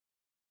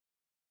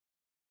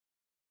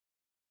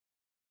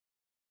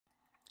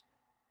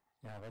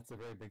 Yeah, that's a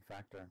very big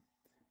factor.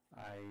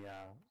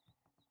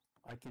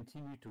 I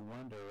continue to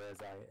wonder as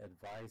I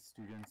advise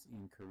students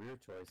in career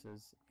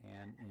choices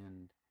and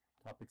in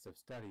topics of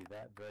study,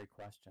 that very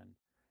question: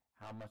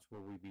 how much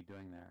will we be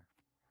doing there?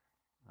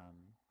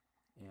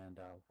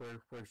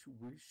 Where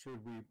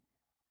should we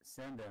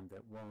send them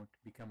that won't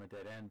become a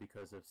dead end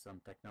because of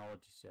some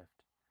technology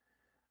shift?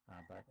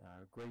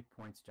 Great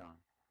points, John.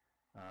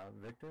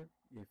 Victor,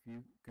 if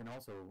you can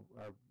also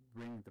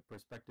bring the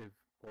perspective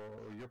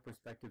or your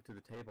perspective to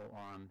the table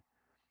on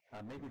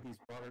maybe these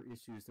broader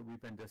issues that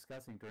we've been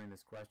discussing during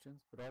these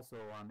questions, but also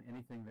on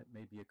anything that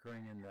may be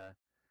occurring in the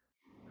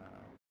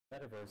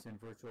metaverse in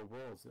virtual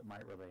worlds that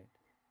might relate.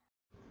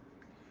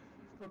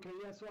 Okay,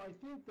 yeah, so I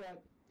think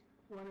that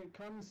when it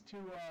comes to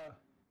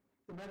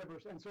the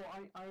metaverse, and so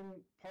I'm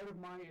part of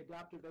my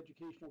adaptive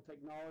educational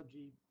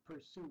technology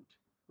pursuit,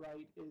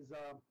 right, is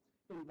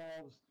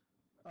involves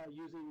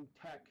using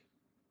tech.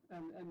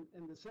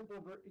 And the simple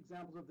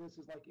examples of this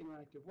is like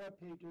interactive web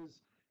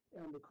pages,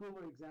 and the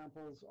cooler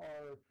examples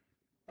are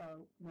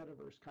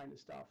metaverse kind of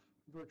stuff,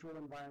 virtual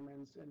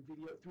environments and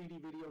 3D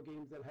video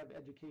games that have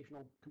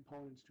educational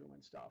components to them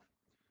and stuff.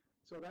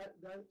 So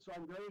so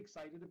I'm very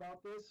excited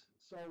about this.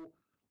 So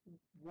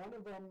one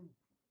of them,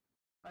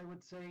 I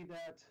would say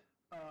that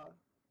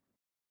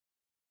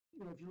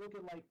if you look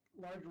at like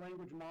large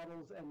language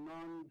models and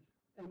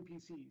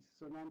non-NPCs,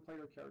 so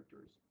non-player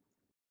characters,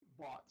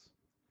 bots,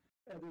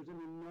 there's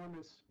an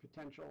enormous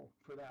potential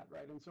for that,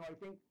 right? And so I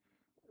think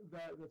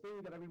the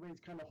thing that everybody's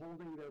kind of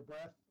holding their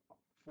breath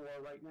for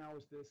right now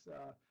is this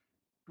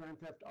Grand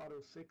Theft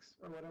Auto 6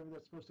 or whatever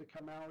that's supposed to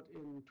come out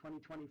in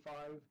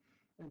 2025.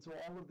 And so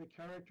all of the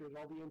characters,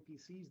 all the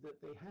NPCs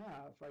that they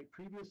have, right,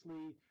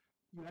 previously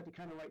you had to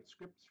kind of write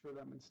scripts for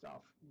them and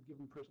stuff, give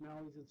them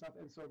personalities and stuff.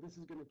 And so this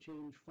is going to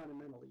change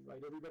fundamentally, right?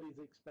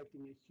 Everybody's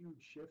expecting a huge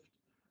shift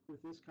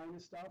with this kind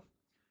of stuff.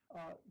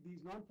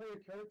 These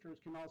non-player characters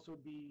can also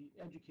be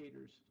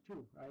educators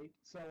too, right?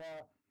 So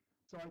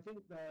I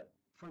think that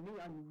for me,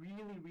 I'm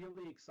really,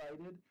 really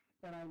excited,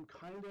 and I'm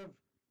kind of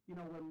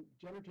when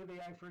generative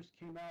AI first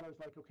came out, I was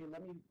like, okay,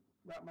 let me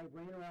wrap my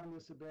brain around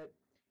this a bit,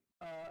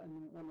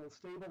 and when it'll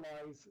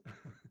stabilize,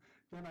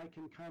 then I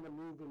can kind of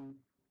move and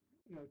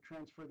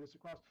transfer this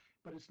across.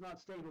 But it's not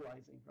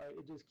stabilizing, right?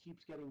 It just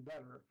keeps getting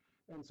better.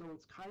 And so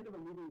it's kind of a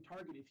moving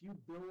target. If you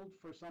build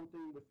for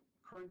something with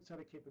current set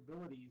of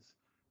capabilities,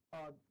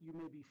 you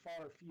may be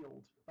far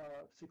afield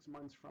 6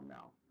 months from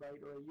now,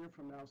 right, or a year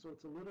from now. So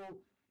it's a little,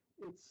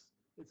 it's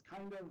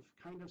kind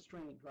of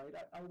strange, right?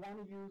 I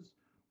want to use,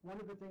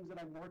 one of the things that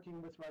I'm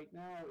working with right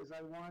now is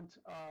I'm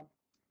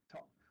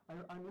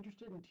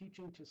interested in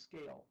teaching to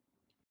scale.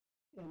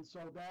 And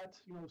so that,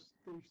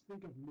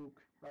 think of MOOC,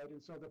 right?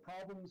 And so the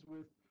problems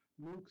with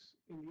MOOCs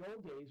in the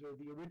old days, or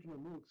the original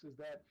MOOCs, is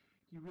that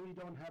you really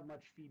don't have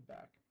much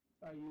feedback.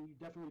 You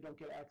definitely don't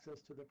get access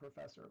to the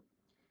professor.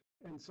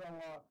 And so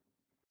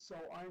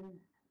I've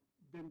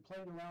been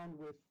playing around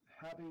with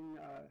having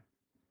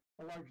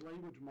a large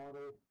language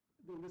model,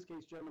 in this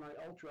case Gemini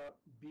Ultra,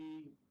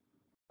 be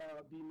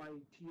my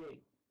TA.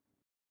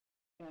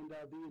 And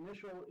the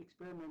initial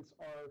experiments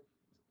are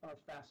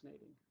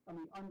fascinating. I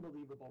mean,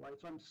 unbelievable, right?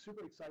 So I'm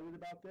super excited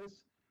about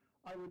this.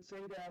 I would say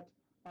that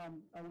I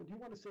do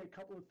want to say a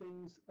couple of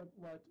things of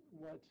what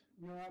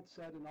Murat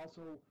said, and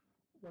also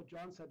what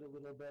John said a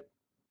little bit.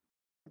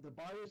 The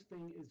bias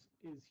thing is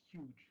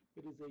huge.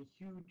 It is a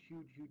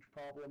huge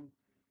problem,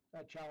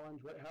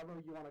 challenge,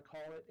 whatever you want to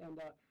call it. And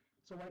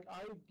so, like,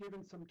 I've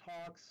given some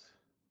talks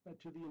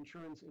to the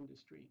insurance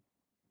industry.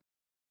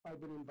 I've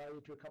been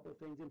invited to a couple of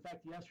things. In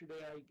fact, yesterday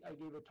I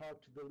gave a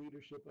talk to the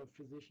leadership of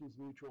Physicians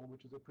Mutual,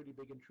 which is a pretty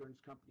big insurance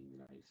company in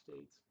the United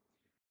States.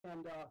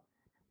 And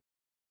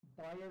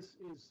bias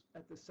is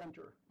at the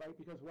center, right?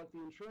 Because what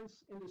the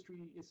insurance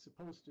industry is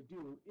supposed to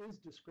do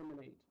is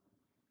discriminate.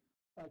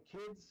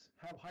 Kids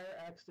have higher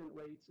accident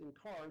rates in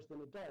cars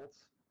than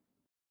adults,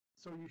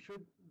 so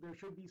there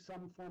should be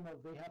some form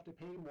of they have to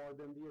pay more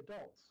than the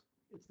adults.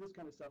 It's this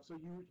kind of stuff. So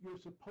you're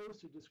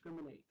supposed to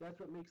discriminate. That's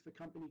what makes the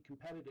company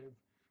competitive.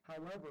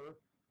 However,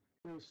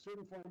 there's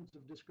certain forms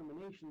of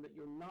discrimination that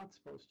you're not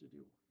supposed to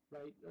do,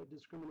 right?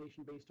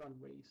 Discrimination based on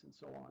race and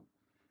so on.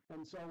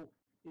 And so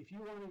if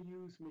you want to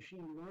use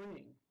machine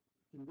learning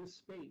in this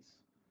space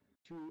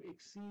to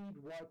exceed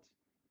what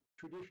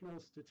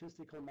traditional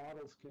statistical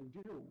models can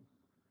do,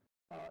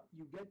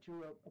 you get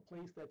to a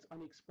place that's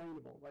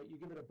unexplainable, right? You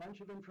give it a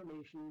bunch of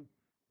information,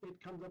 it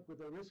comes up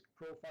with a risk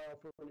profile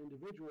for an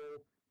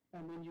individual,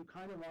 and then you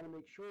kind of want to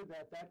make sure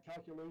that that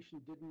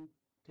calculation didn't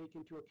take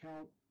into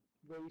account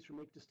race or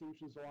make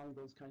distinctions along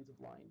those kinds of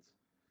lines.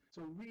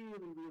 So really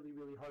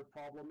hard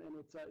problem, and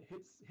it's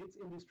hits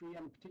industry,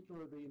 and in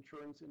particular the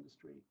insurance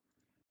industry.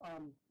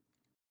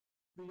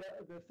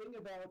 The thing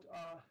about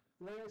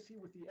the way I see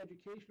with the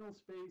educational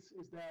space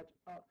is that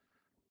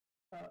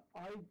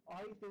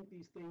I think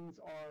these things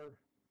are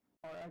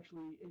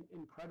actually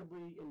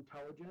incredibly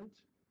intelligent,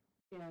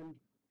 and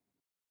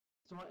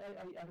so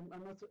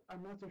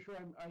I'm not so sure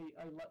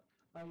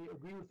I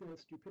agree with the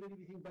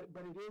stupidity thing,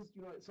 but it is,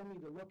 it's something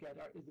to look at.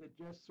 Is it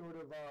just sort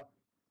of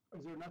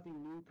is there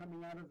nothing new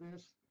coming out of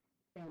this?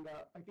 And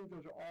I think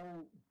those are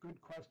all good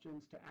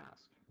questions to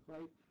ask,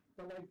 right?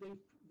 But like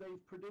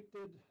they've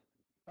predicted,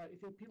 I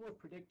think people have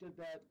predicted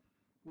that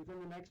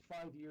within the next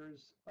 5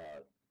 years,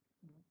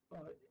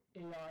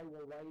 AI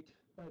will write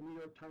a New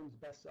York Times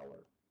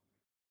bestseller.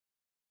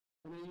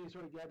 And then you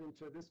sort of get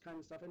into this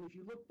kind of stuff. And if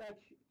you look back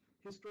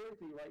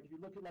historically, right, if you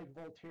look at like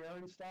Voltaire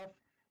and stuff,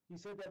 he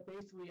said that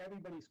basically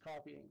everybody's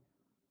copying.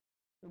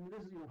 And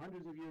this is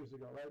hundreds of years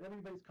ago, right?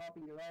 Everybody's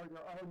copying. There are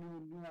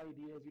new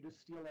ideas. You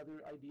just steal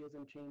other ideas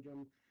and change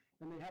them.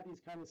 And they have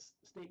these kind of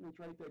statements,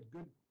 right, that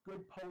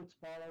good poets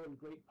borrow and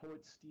great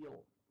poets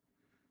steal.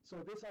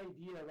 So this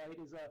idea, right,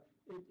 is it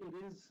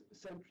is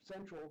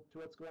central to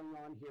what's going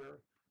on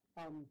here.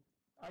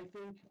 I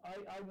think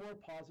I'm more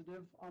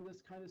positive on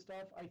this kind of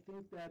stuff. I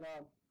think that,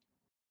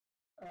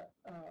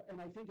 and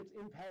I think its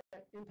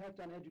impact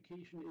on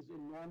education is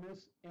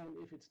enormous, and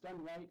if it's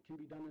done right, can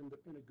be done in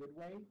a good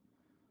way.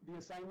 The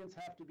assignments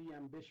have to be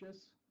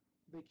ambitious.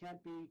 They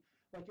can't be,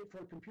 like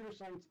for computer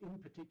science in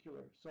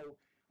particular. So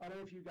I don't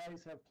know if you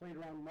guys have played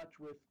around much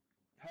with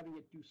having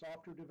it do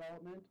software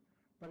development,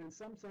 but in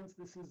some sense,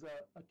 this is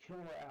a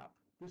killer app.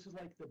 This is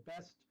like the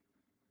best,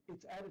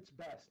 it's at its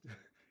best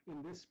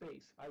in this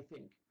space, I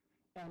think.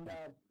 And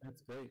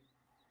that's great.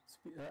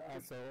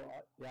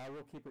 Yeah, I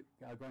will keep it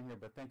going here,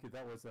 but thank you.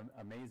 That was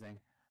amazing.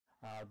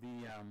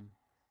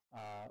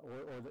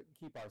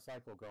 Keep our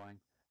cycle going.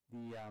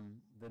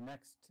 The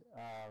next,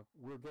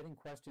 we're getting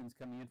questions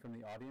coming in from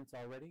the audience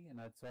already, and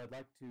so I'd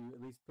like to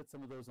at least put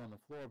some of those on the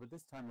floor. But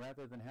this time,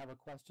 rather than have a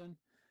question,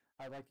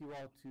 I'd like you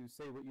all to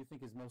say what you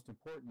think is most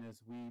important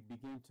as we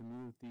begin to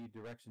move the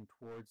direction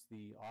towards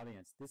the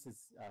audience. This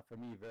is, for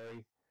me,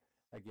 very,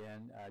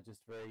 again,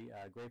 just very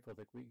grateful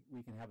that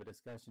we can have a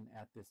discussion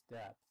at this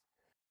depth.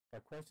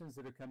 Questions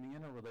that are coming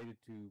in are related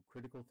to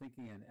critical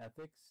thinking and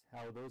ethics,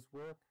 how those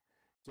work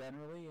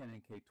generally, and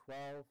in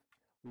K-12.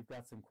 We've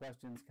got some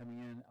questions coming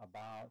in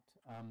about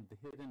the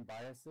hidden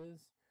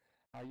biases,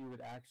 how you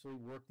would actually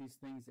work these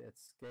things at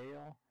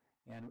scale,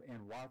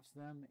 and watch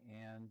them,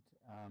 and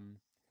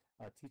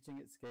teaching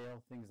at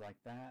scale, things like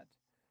that.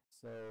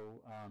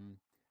 So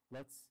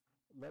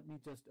let me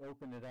just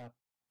open it up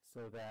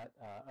so that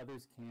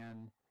others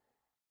can,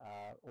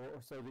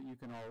 or so that you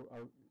can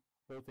all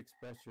both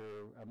express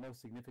your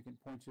most significant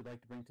points you'd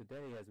like to bring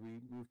today as we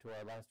move to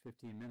our last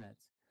 15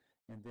 minutes.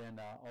 And then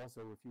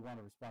also, if you want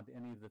to respond to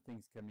any of the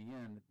things coming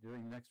in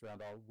during the next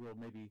round, we'll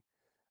maybe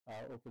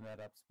open that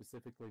up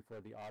specifically for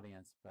the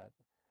audience. But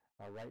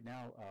right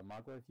now,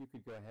 Magla, if you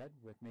could go ahead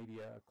with maybe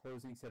a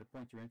closing set of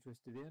points you're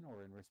interested in,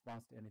 or in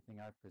response to anything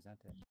I've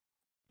presented.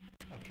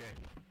 Okay.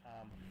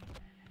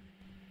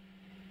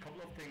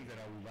 Couple of things that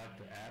I would like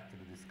to add to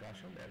the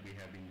discussion that we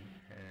have been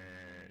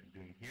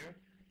doing here,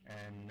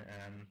 and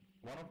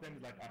one of them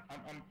is like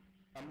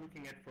I'm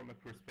looking at from a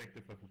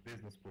perspective of a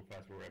business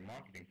professor or a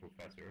marketing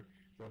professor,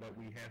 so that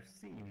we have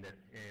seen that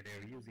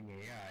they're using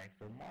AI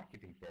for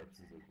marketing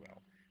purposes as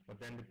well. But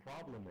then the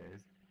problem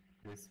is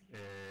this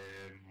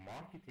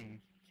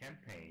marketing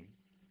campaign.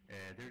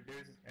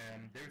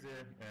 There's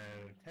a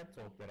TED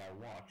talk that I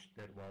watched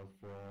that was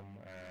from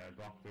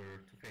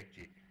Dr.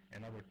 Tüfekci,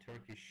 another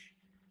Turkish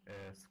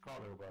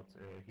scholar, but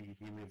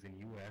he lives in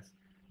U.S.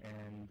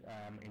 And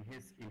in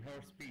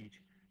her speech,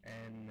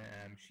 and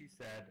she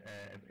said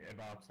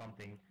about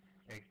something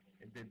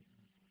that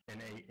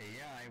an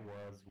AI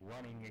was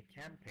running a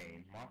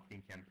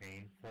marketing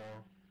campaign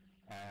for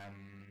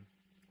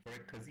a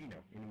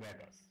casino in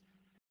Vegas,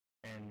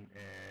 and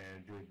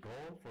the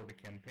goal for the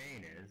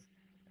campaign is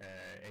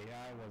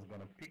AI was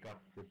going to pick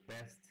up the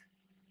best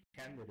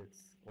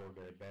candidates or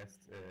the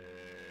best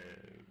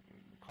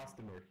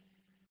customers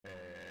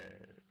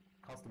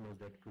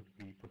that could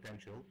be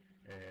potential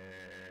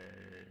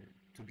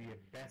to be a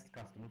best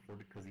customer for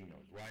the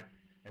casinos, right?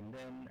 And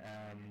then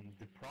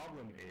the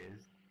problem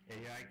is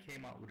AI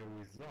came out with a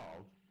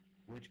result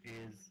which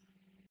is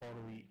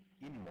totally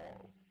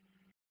immoral,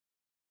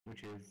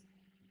 which is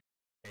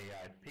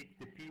AI picked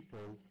the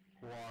people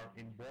who are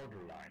in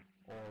borderline,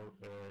 or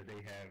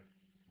they have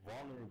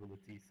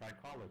vulnerability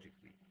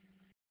psychologically,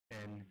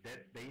 and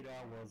that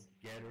data was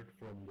gathered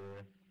from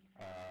the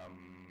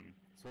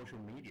social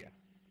media.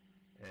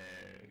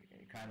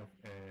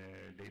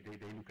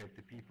 They look at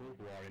the people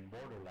who are in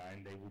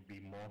borderline. They would be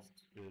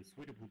most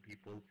suitable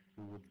people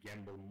who would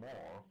gamble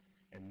more,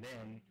 and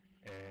then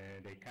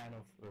they kind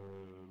of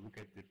look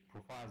at the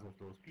profiles of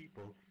those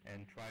people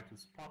and try to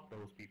spot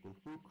those people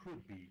who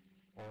could be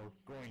or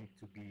going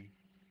to be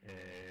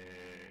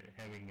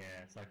having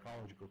a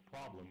psychological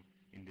problem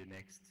in the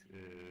next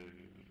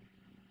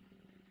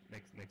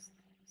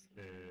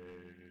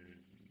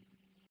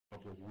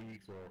couple of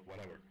weeks or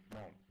whatever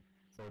month.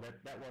 So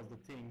that was the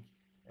thing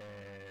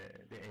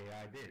the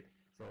AI did.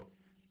 So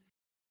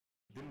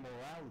the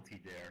morality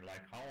there,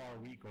 like how are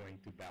we going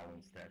to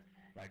balance that?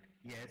 Like,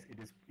 yes,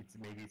 it's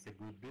maybe it's a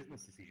good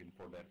business decision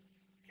for that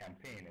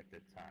campaign at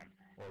that time,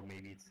 or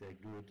maybe it's a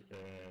good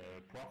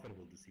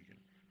profitable decision.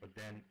 But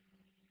then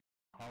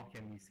how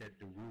can we set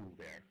the rule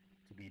there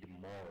to be the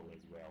moral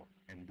as well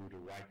and do the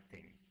right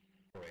thing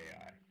for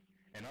AI?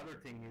 Another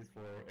thing is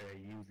for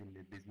using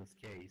the business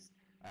case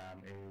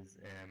is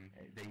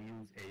they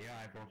use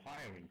AI for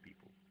hiring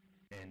people.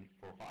 And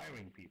for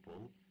hiring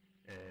people,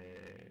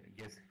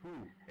 guess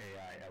who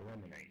AI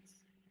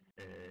eliminates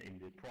in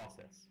the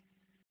process?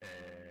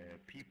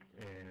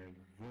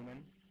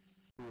 Women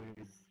who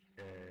is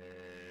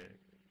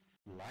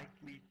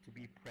likely to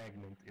be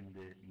pregnant in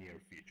the near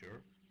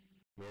future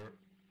were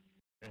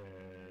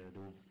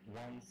the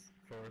ones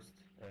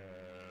first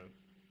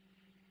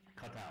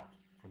cut out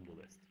from the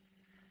list.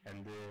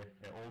 And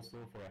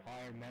also for a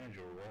higher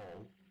manager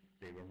role,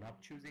 they were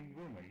not choosing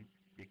women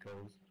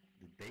because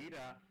the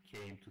data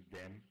came to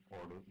them or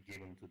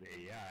given to the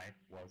AI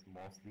was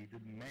mostly the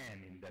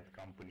man in that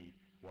company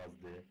was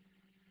the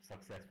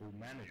successful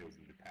managers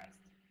in the past.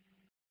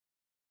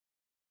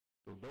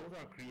 So those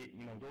are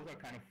those are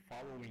kind of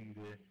following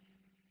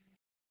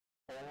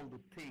all the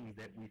things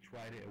that we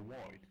try to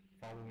avoid,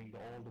 following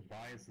all the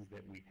biases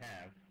that we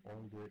have,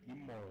 all the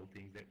immoral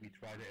things that we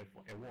try to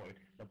avoid,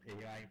 but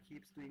AI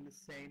keeps doing the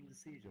same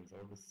decisions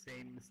or the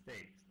same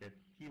mistakes that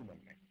human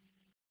make.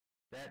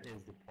 That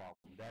is the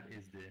problem. That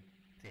is the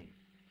thing.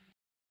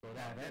 So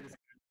that is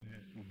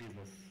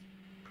business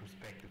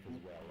perspective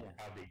as well, yeah.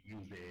 How they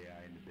use the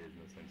AI in the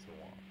business and so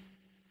on.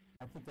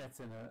 I think that's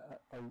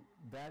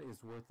that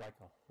is worth like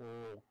a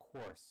whole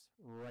course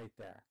right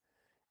there.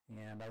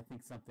 And I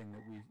think something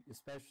that we,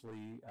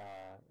 especially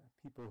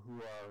people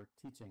who are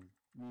teaching,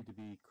 need to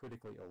be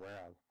critically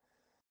aware of.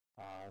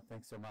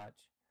 Thanks so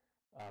much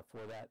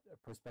for that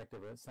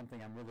perspective. It's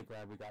something I'm really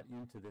glad we got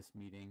into this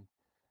meeting,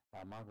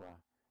 Magla.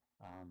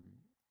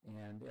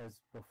 And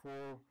as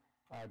before,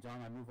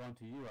 John, I move on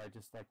to you, I'd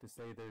just like to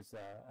say there's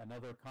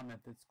another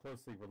comment that's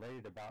closely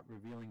related about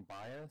revealing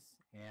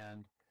bias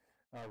and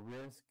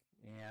risk,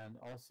 and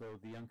also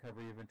the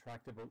uncovery of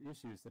intractable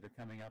issues that are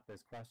coming up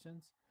as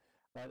questions.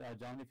 But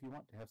John, if you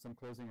want to have some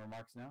closing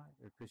remarks now,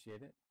 I'd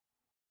appreciate it.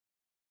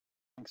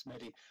 Thanks,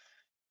 Mehdi.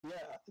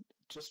 Yeah,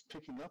 just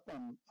picking up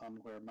on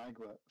where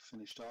Magua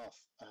finished off.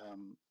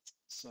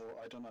 So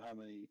I don't know how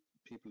many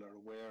people are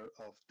aware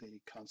of the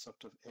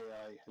concept of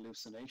AI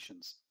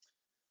hallucinations,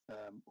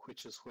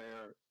 which is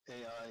where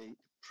AI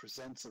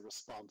presents a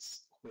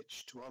response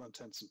which, to all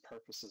intents and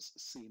purposes,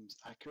 seems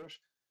accurate,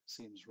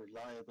 seems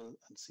reliable,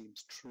 and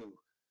seems true.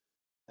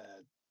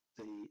 Uh,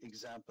 the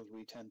example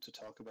we tend to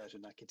talk about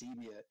in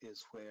academia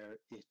is where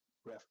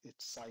it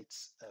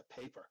cites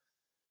a paper.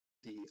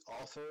 The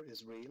author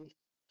is real,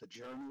 the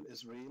journal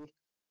is real,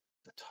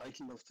 the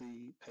title of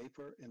the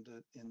paper in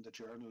the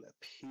journal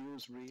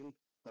appears real,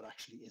 but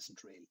actually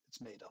isn't real.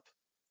 It's made up.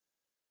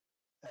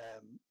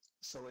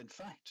 So in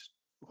fact,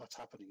 what's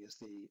happening is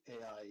the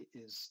AI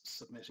is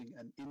submitting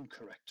an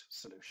incorrect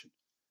solution.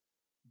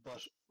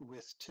 But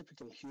with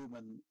typical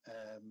human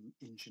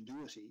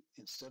ingenuity,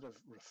 instead of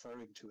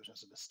referring to it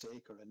as a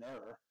mistake or an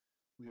error,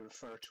 we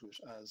refer to it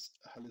as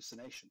a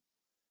hallucination.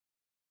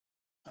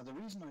 And the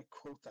reason I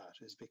quote that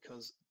is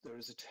because there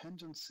is a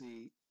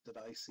tendency that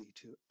I see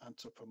to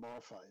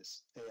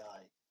anthropomorphize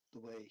AI the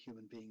way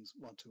human beings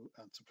want to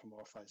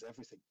anthropomorphize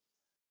everything.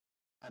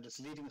 And it's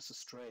leading us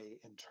astray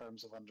in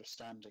terms of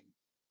understanding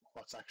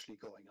what's actually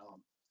going on.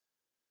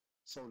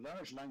 So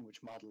large language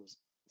models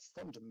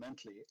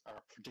fundamentally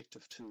are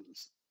predictive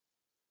tools.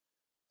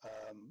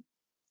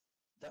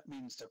 That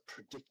means they're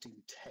predicting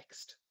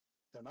text.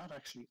 They're not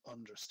actually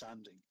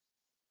understanding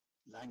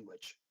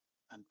language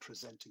and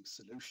presenting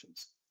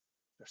solutions.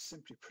 They're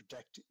simply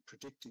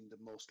predicting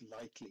the most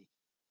likely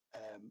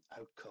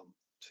outcome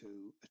to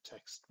a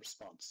text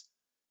response.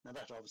 Now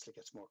that obviously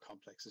gets more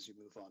complex as you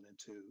move on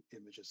into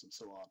images and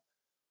so on.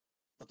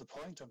 But the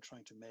point I'm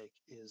trying to make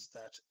is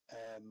that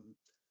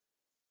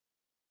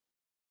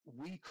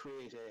we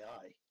create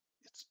AI.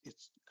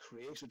 It's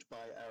created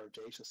by our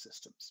data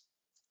systems.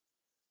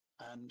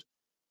 And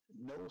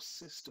no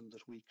system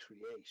that we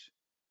create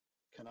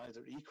can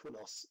either equal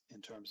us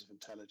in terms of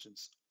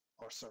intelligence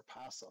or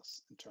surpass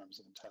us in terms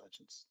of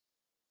intelligence.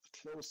 A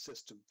closed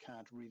system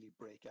can't really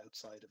break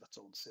outside of its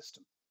own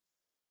system.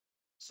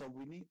 So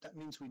that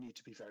means we need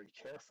to be very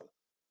careful.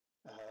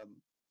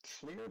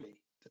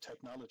 Clearly, the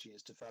technology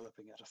is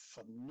developing at a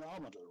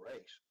phenomenal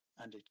rate,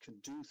 and it can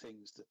do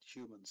things that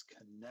humans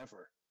can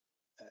never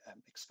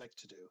expect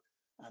to do.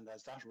 And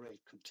as that rate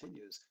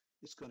continues,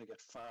 it's going to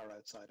get far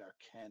outside our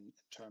ken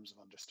in terms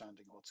of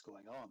understanding what's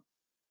going on.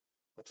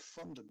 But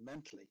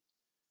fundamentally,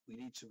 we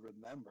need to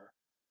remember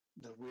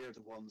that we're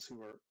the ones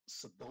who are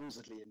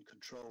supposedly in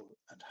control,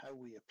 and how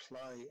we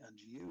apply and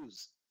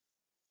use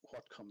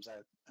what comes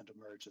out and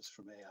emerges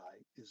from AI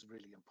is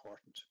really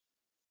important.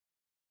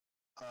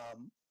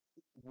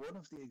 One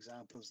of the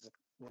examples that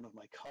one of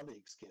my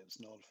colleagues gives,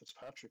 Noel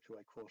Fitzpatrick, who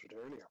I quoted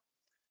earlier,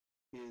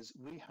 is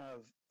we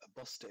have a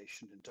bus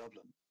station in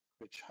Dublin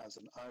which has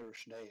an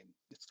Irish name.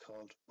 It's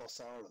called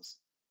Busaras.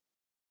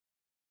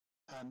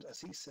 And as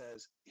he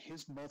says,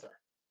 his mother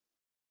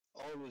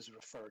always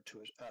referred to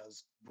it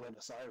as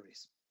Buenos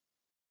Aires.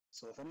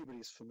 So if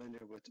anybody's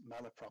familiar with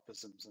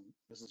malapropisms and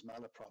Mrs.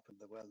 Malaprop in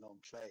the well-known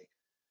play,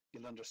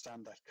 you'll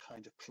understand that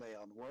kind of play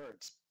on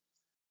words.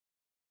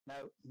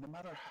 Now, no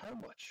matter how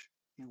much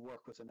you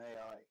work with an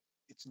AI,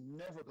 it's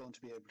never going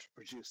to be able to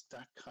produce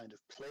that kind of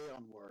play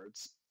on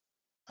words,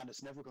 and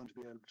it's never going to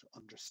be able to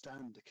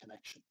understand the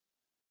connection.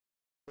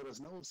 But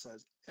as Noel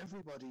says,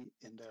 everybody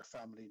in their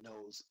family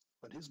knows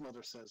when his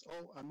mother says,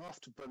 "Oh, I'm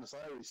off to Buenos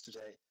Aires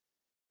today,"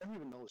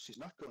 everyone knows she's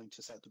not going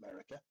to South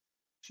America.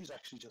 She's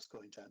actually just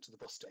going down to the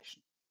bus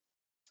station.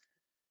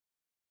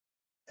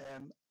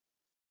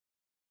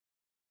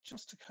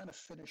 Just to kind of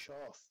finish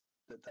off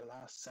the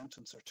last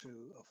sentence or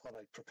two of what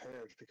I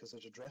prepared, because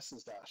it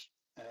addresses that,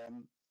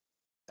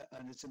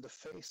 and it's in the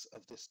face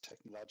of this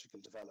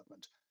technological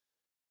development.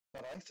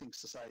 What I think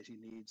society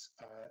needs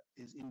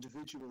is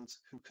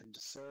individuals who can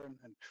discern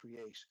and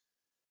create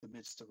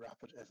amidst the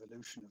rapid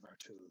evolution of our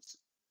tools.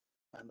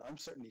 And I'm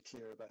certainly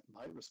clear about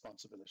my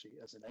responsibility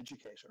as an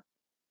educator.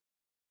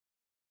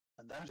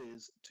 And that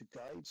is to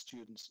guide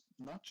students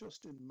not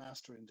just in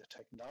mastering the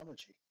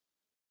technology,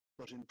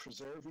 but in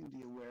preserving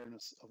the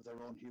awareness of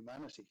their own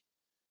humanity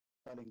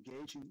while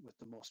engaging with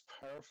the most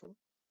powerful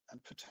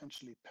and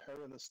potentially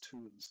perilous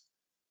tools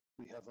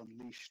we have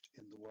unleashed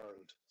in the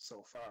world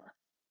so far.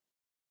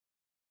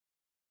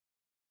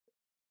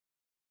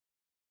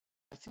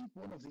 I think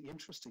one of the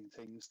interesting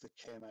things that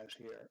came out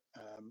here,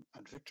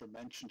 and Victor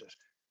mentioned it,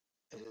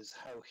 is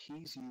how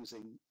he's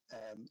using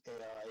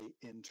AI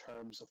in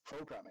terms of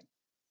programming.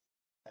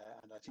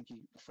 And I think he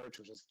referred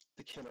to it as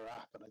the killer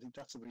app. And I think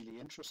that's a really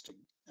interesting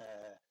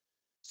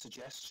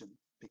suggestion,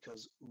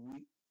 because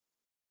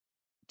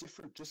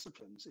different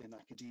disciplines in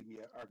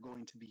academia are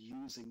going to be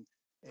using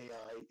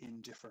AI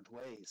in different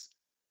ways.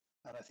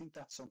 And I think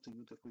that's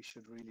something that we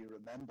should really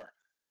remember,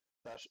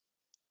 that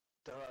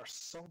there are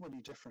so many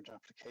different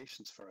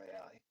applications for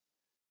AI.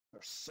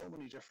 There are so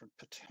many different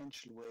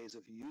potential ways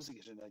of using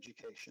it in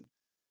education.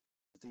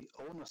 The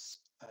onus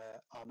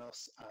on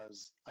us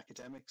as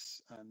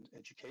academics and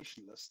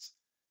educationalists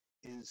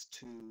is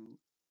to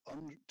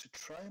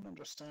try and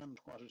understand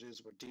what it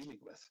is we're dealing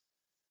with,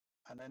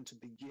 and then to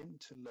begin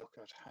to look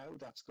at how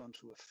that's going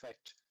to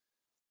affect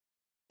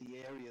the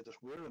area that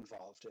we're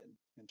involved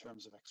in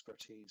terms of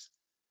expertise.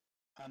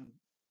 And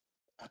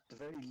at the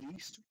very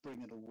least,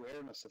 bring an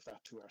awareness of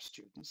that to our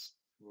students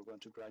who are going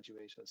to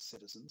graduate as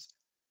citizens,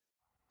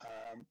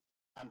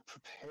 and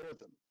prepare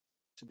them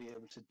to be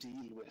able to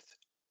deal with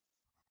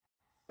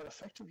what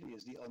effectively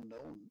is the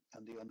unknown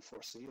and the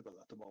unforeseeable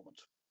at the moment.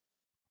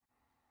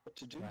 But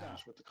to do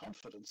that with the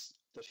confidence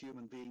that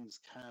human beings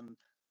can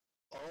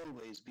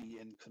always be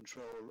in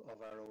control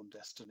of our own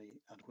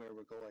destiny and where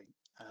we're going.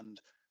 And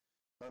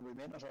while we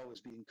may not always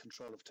be in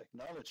control of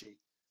technology,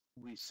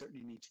 we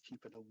certainly need to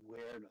keep an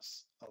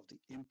awareness of the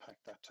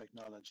impact that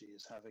technology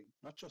is having,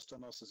 not just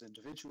on us as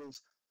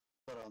individuals,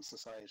 but on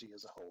society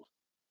as a whole.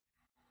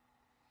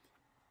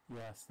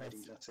 Yes,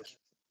 that's it.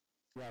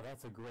 Yeah,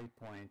 that's a great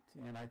point.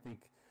 And I think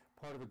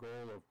part of the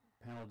goal of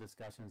panel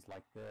discussions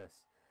like this,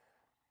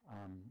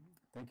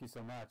 thank you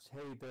so much.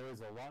 Hey, there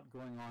is a lot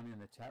going on in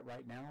the chat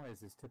right now,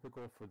 as is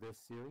typical for this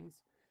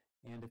series.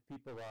 And if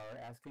people are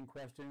asking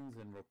questions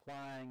and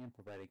replying and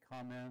providing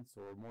comments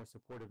or more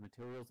supportive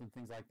materials and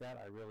things like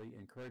that, I really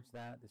encourage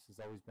that. This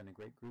has always been a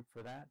great group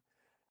for that.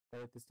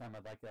 But at this time,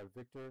 I'd like to have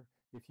Victor,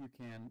 if you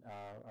can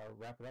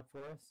wrap it up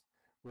for us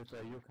with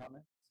your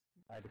comments.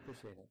 I'd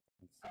appreciate it.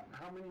 Thanks.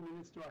 How many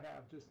minutes do I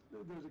have? Just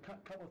there's a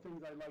couple of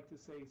things I'd like to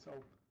say. So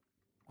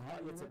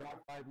it's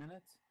about 5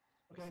 minutes.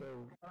 Okay.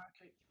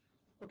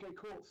 Okay.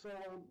 Cool. So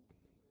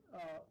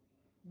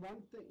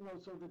one thing,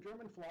 so the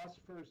German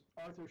philosopher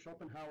Arthur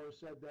Schopenhauer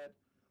said that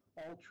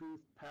all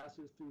truth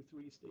passes through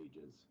 3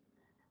 stages.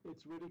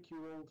 It's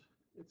ridiculed,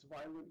 it's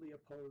violently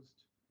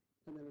opposed,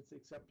 and then it's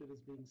accepted as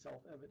being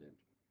self-evident.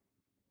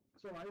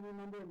 So I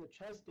remember in the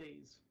chess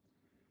days,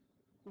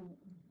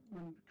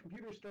 when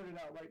computers started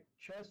out, right,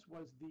 chess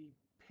was the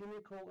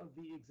pinnacle of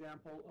the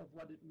example of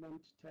what it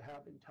meant to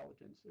have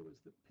intelligence. It was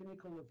the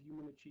pinnacle of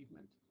human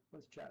achievement,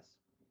 was chess.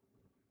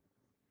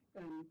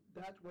 And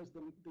that was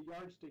the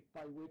yardstick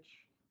by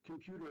which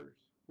computers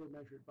were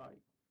measured by,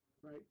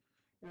 right?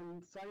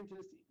 And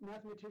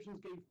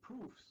mathematicians gave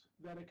proofs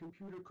that a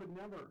computer could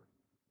never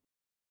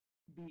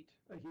beat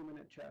a human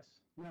at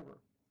chess,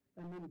 never.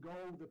 And then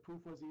Go, the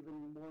proof was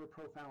even more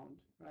profound,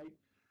 right?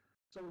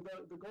 So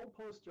the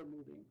goalposts are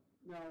moving.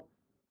 Now,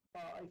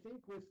 I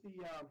think with the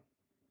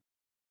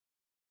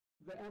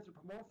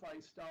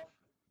anthropomorphized stuff,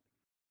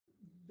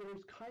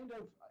 there's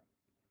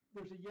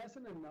a yes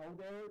and a no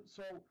there.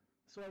 So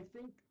I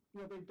think,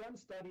 they've done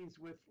studies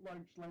with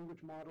large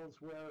language models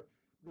where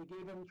they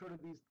gave them sort of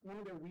one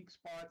of their weak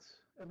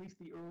spots, at least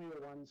the earlier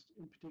ones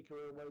in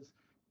particular, was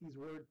these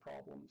word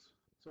problems.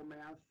 So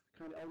math,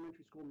 kind of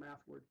elementary school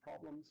math word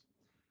problems.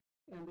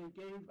 And they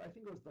gave, I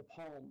think it was the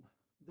Palm,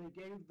 they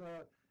gave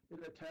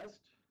it a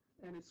test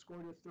and it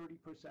scored a 30%.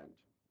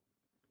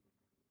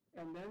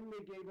 And then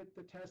they gave it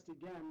the test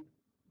again,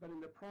 but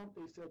in the prompt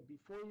they said,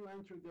 before you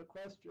answer the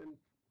question,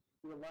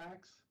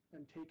 relax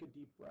and take a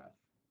deep breath.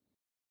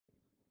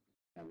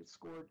 And it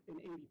scored an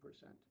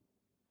 80%.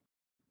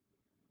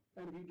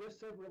 And if you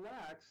just said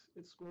relax,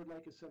 it scored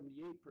like a 78%.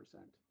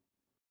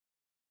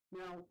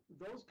 Now,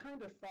 those kind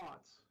of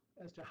thoughts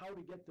as to how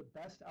to get the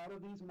best out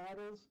of these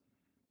models,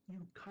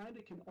 you kind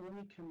of can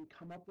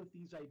come up with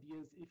these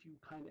ideas if you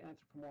kind of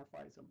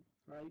anthropomorphize them,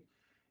 right?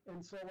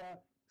 And so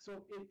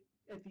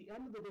at the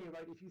end of the day,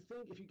 right, if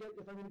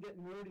I'm going to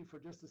get nerdy for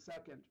just a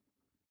second,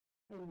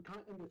 in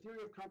the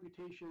theory of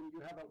computation,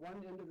 you have at one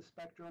end of the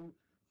spectrum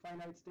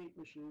finite state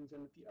machines,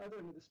 and at the other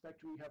end of the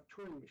spectrum, you have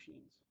Turing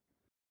machines.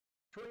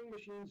 Turing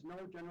machines,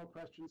 no general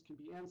questions can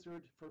be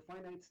answered. For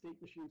finite state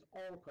machines,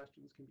 all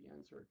questions can be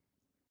answered.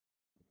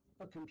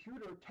 A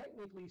computer,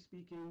 technically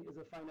speaking, is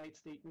a finite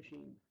state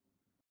machine,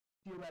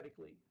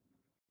 theoretically,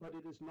 but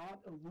it is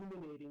not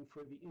illuminating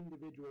for the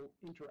individual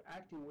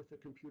interacting with the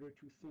computer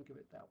to think of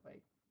it that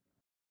way.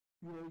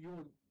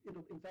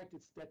 In fact,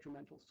 it's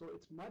detrimental. So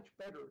it's much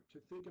better to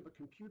think of a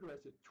computer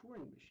as a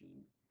Turing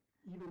machine,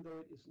 even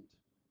though it isn't.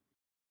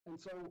 And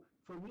so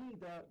for me,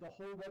 the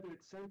whole whether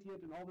it's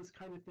sentient and all this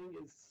kind of thing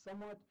is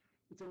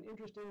it's an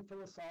interesting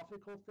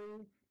philosophical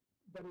thing,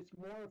 but it's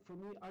more, for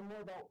me, I'm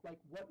more about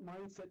like what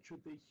mindset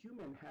should the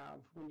human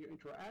have when you're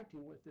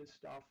interacting with this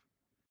stuff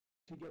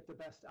to get the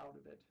best out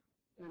of it.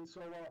 And so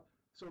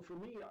for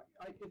me,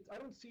 I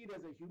don't see it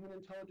as a human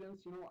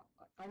intelligence.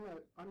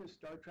 I'm a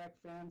Star Trek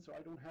fan, so I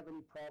don't have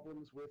any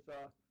problems with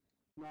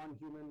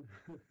non-human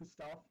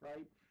stuff,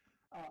 right?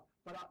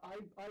 But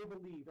I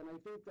believe, and I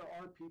think there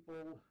are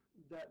people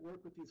that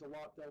work with these a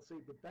lot, they'll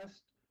say the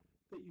best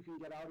that you can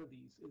get out of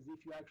these is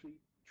if you actually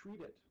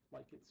treat it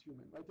like it's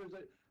human. Like I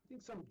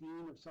think some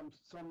dean of some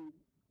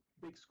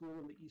big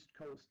school in the East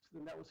Coast,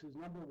 then that was his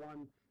number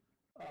one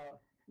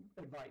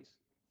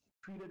advice.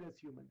 Treat it as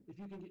human. If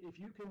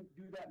you can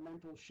do that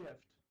mental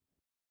shift,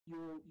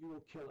 you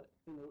will kill it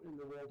in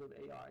the world of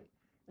AI.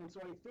 And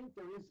so I think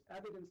there is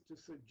evidence to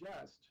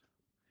suggest,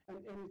 and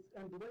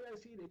the way I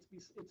see it,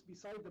 it's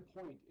beside the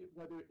point.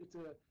 Whether it's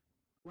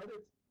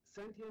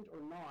sentient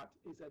or not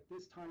is at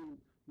this time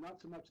not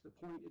so much the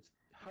point. It's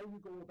how you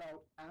go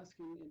about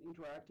asking and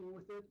interacting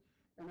with it.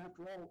 And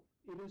after all,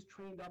 it is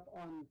trained up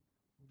on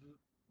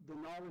the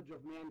knowledge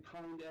of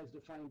mankind as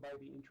defined by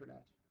the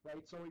internet,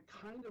 right? So it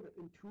kind of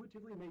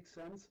intuitively makes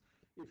sense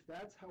if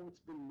that's how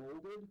it's been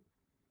molded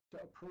to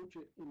approach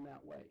it in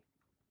that way.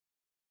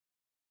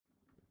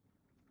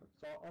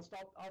 So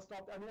I'll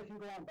stop. I mean, I can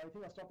go on, but I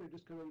think I'll stop there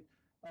just because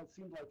it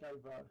seemed like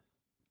I've.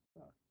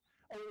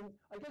 And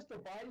I guess the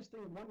bias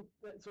thing.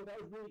 So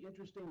that was really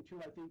interesting too.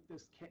 I think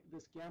this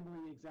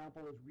gambling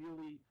example is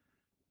really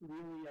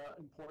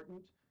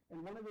important.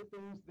 And one of the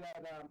things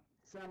that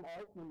Sam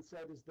Altman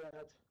said is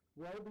that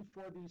well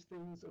before these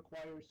things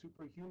acquire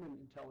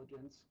superhuman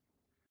intelligence,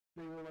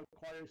 they will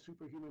acquire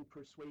superhuman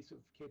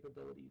persuasive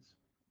capabilities.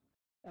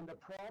 And the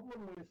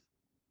problem with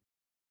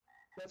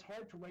that's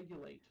hard to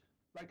regulate,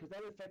 right? Because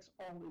that affects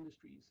all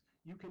industries.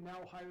 You can now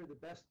hire the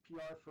best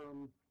PR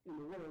firm in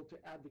the world to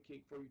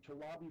advocate for you, to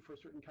lobby for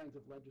certain kinds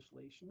of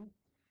legislation.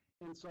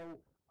 And so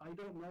I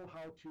don't know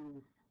how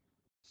to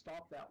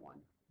stop that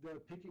one. The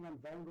picking on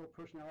vulnerable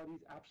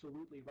personalities,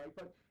 absolutely, right?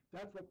 But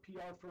that's what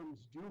PR firms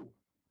do,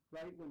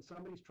 right? When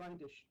somebody's trying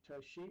to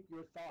shape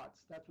your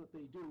thoughts, that's what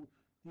they do.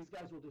 These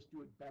guys will just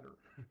do it better,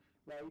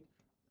 right?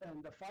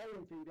 And the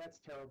firing thing, that's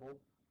terrible.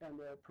 And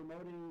the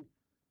promoting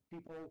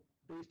people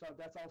based on,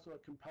 that's also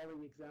a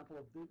compelling example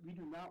of, we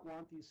do not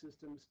want these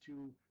systems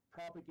to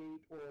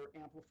propagate or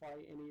amplify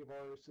any of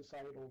our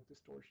societal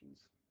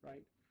distortions,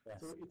 right? Yes.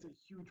 So it's a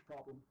huge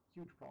problem,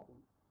 huge problem.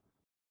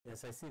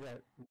 Yes, I see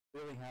that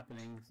really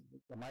happening.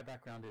 My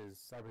background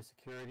is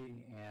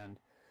cybersecurity, and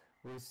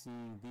we're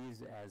seeing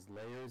these as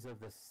layers of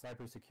the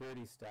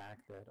cybersecurity stack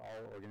that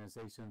all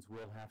organizations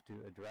will have to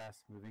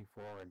address moving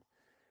forward.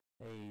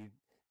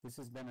 This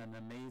has been an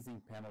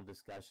amazing panel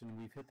discussion.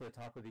 We've hit the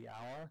top of the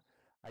hour.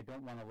 I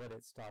don't want to let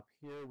it stop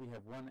here. We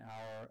have 1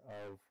 hour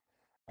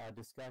of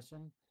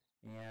discussion.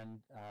 And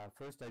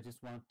first, I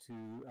just want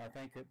to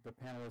thank the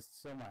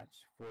panelists so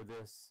much for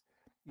this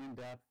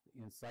in-depth,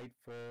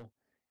 insightful,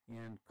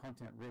 and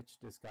content-rich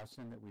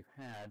discussion that we've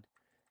had,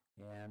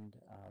 and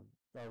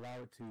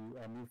allow it to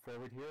move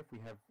forward here. If we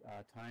have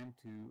time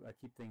to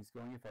keep things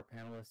going, if our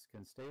panelists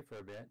can stay for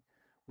a bit,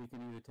 we can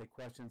either take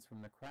questions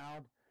from the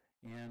crowd,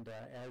 and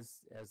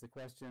as the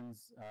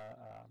questions,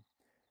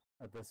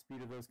 the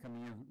speed of those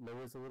coming in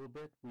lowers a little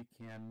bit, we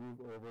can move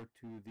over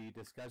to the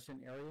discussion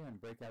area and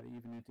break out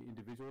even into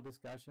individual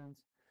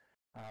discussions.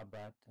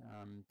 But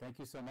thank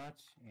you so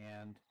much,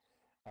 and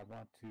I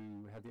want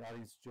to have the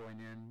audience join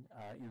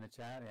in the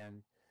chat,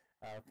 and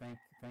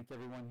thank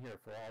everyone here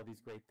for all these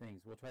great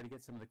things. We'll try to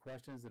get some of the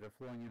questions that are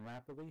flowing in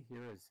rapidly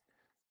here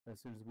as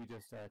soon as we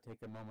just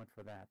take a moment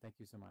for that. Thank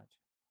you so much.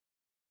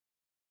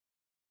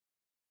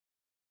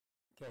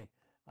 Okay.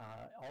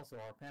 Also,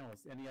 our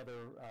panelists, any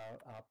other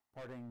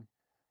parting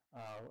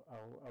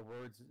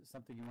words,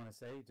 something you want to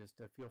say, just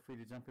feel free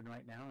to jump in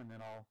right now, and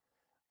then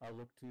I'll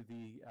look to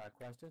the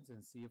questions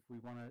and see if we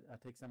want to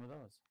take some of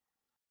those.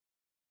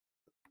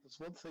 There's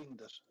one thing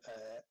that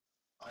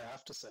I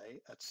have to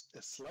say, it's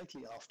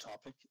slightly off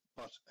topic,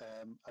 but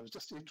I was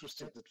just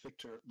interested that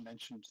Victor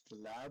mentioned the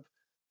lab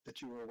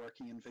that you were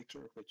working in,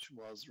 Victor, which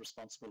was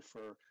responsible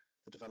for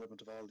the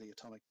development of all the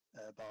atomic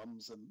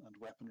bombs and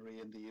weaponry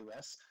in the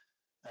US.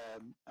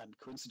 And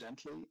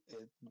coincidentally,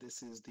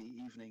 this is the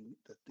evening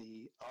that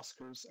the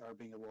Oscars are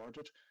being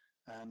awarded,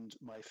 and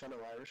my fellow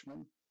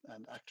Irishman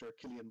and actor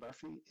Cillian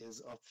Murphy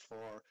is up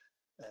for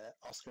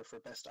Oscar for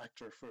Best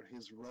Actor for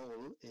his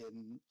role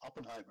in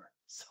Oppenheimer.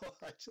 So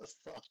I just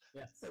thought,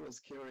 yes, I was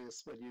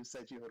curious when you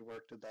said you had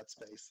worked in that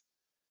space.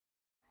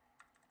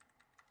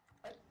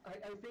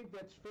 I think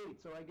that's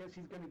fate, so I guess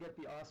he's going to get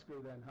the Oscar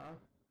then, huh?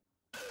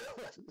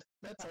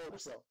 Let's hope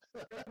so.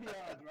 The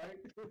odds, right?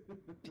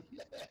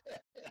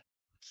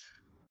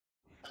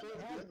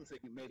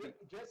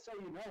 Just so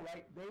you know,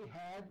 right, they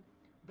had,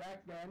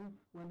 back then,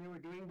 when they were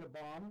doing the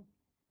bomb,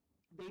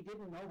 they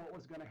didn't know what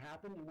was going to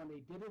happen, and when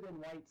they did it in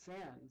White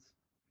Sands,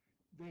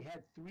 they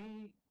had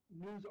 3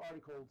 news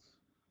articles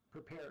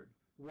prepared.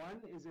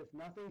 1 is if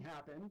nothing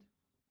happened,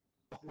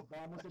 the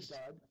bomb was a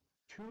dud.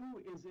 2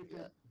 is if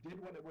it did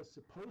what it was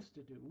supposed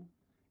to do.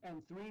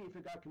 And 3, if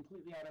it got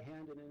completely out of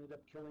hand and ended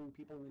up killing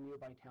people in the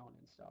nearby town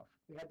and stuff.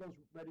 They had those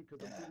ready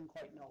because they didn't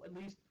quite know. At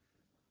least,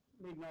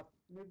 maybe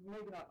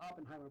not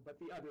Oppenheimer, but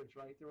the others,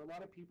 right? There were a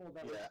lot of people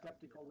that were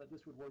skeptical that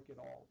this would work at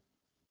all.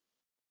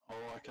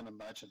 Oh, I can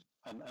imagine.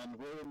 And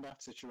we're in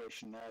that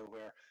situation now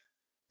where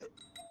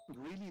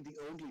really the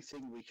only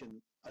thing we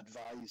can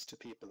advise to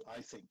people,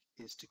 I think,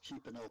 is to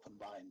keep an open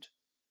mind.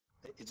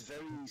 It's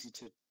very easy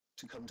to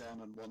come down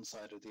on one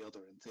side or the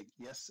other and think,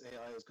 yes,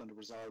 AI is going to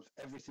resolve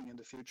everything in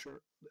the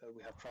future,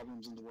 we have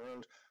problems in the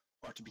world,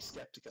 or to be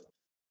skeptical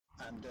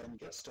and then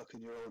get stuck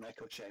in your own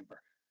echo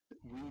chamber.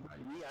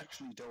 We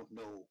actually don't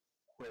know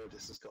where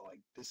this is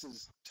going. This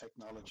is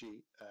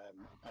technology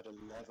at a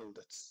level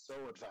that's so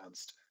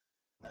advanced,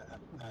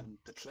 and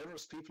the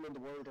cleverest people in the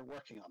world are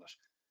working on it.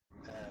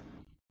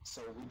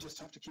 So we just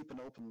have to keep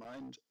an open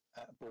mind,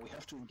 but we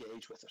have to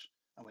engage with it,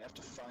 and we have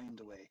to find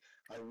a way.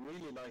 I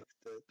really like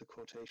the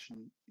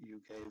quotation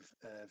you gave,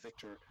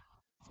 Victor,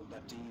 from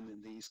that dean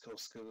in the East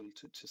Coast School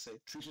to say,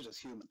 treat it as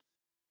human.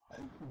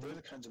 And they're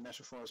the kinds of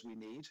metaphors we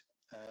need.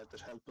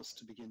 that help us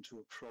to begin to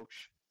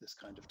approach this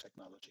kind of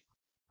technology.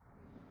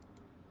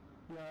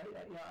 Yeah,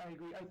 I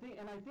agree. I think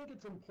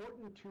it's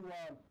important to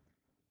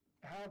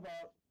have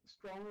a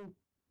strong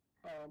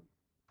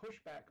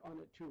pushback on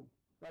it too,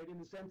 right? In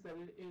the sense that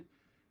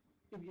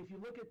if you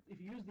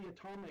use the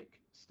atomic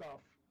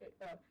stuff,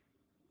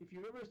 if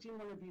you've ever seen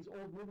one of these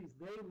old movies,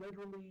 they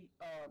literally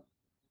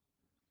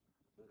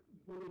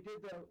when they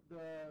did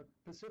the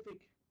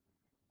Pacific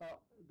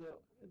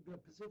the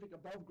Pacific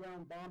above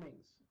ground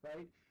bombings,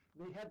 right?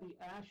 They had the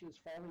ashes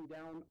falling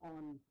down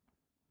on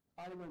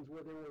islands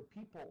where there were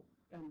people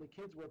and the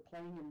kids were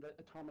playing in the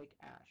atomic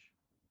ash,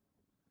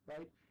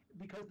 right?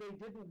 Because they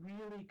didn't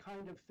really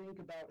kind of think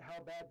about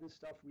how bad this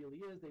stuff really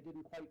is. They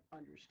didn't quite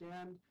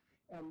understand.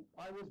 And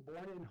I was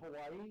born in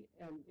Hawaii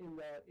and in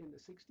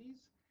the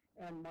 60s,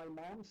 and my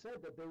mom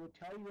said that they would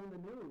tell you in the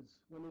news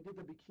when they did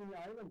the Bikini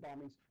Island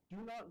bombings, do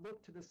not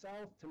look to the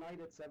south tonight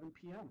at 7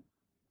 p.m.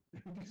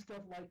 Do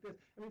stuff like this.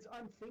 I mean, it's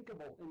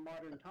unthinkable in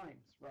modern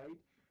times, right?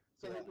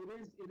 So Yeah.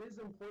 it is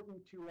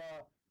important to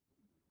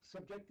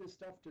subject this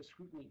stuff to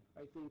scrutiny,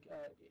 I think,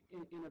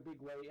 in a big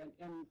way.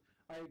 And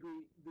I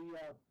agree.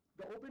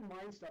 The open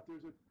mind stuff,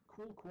 there's a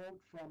cool quote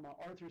from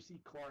Arthur C.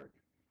 Clarke.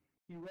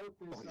 He wrote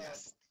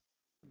this,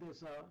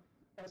 this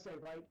essay,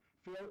 right?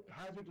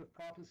 Hazards of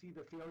Prophecy,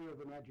 the Failure of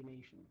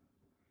Imagination,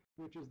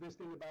 which is this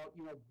thing about,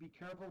 be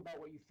careful about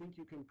what you think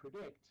you can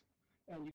predict, and you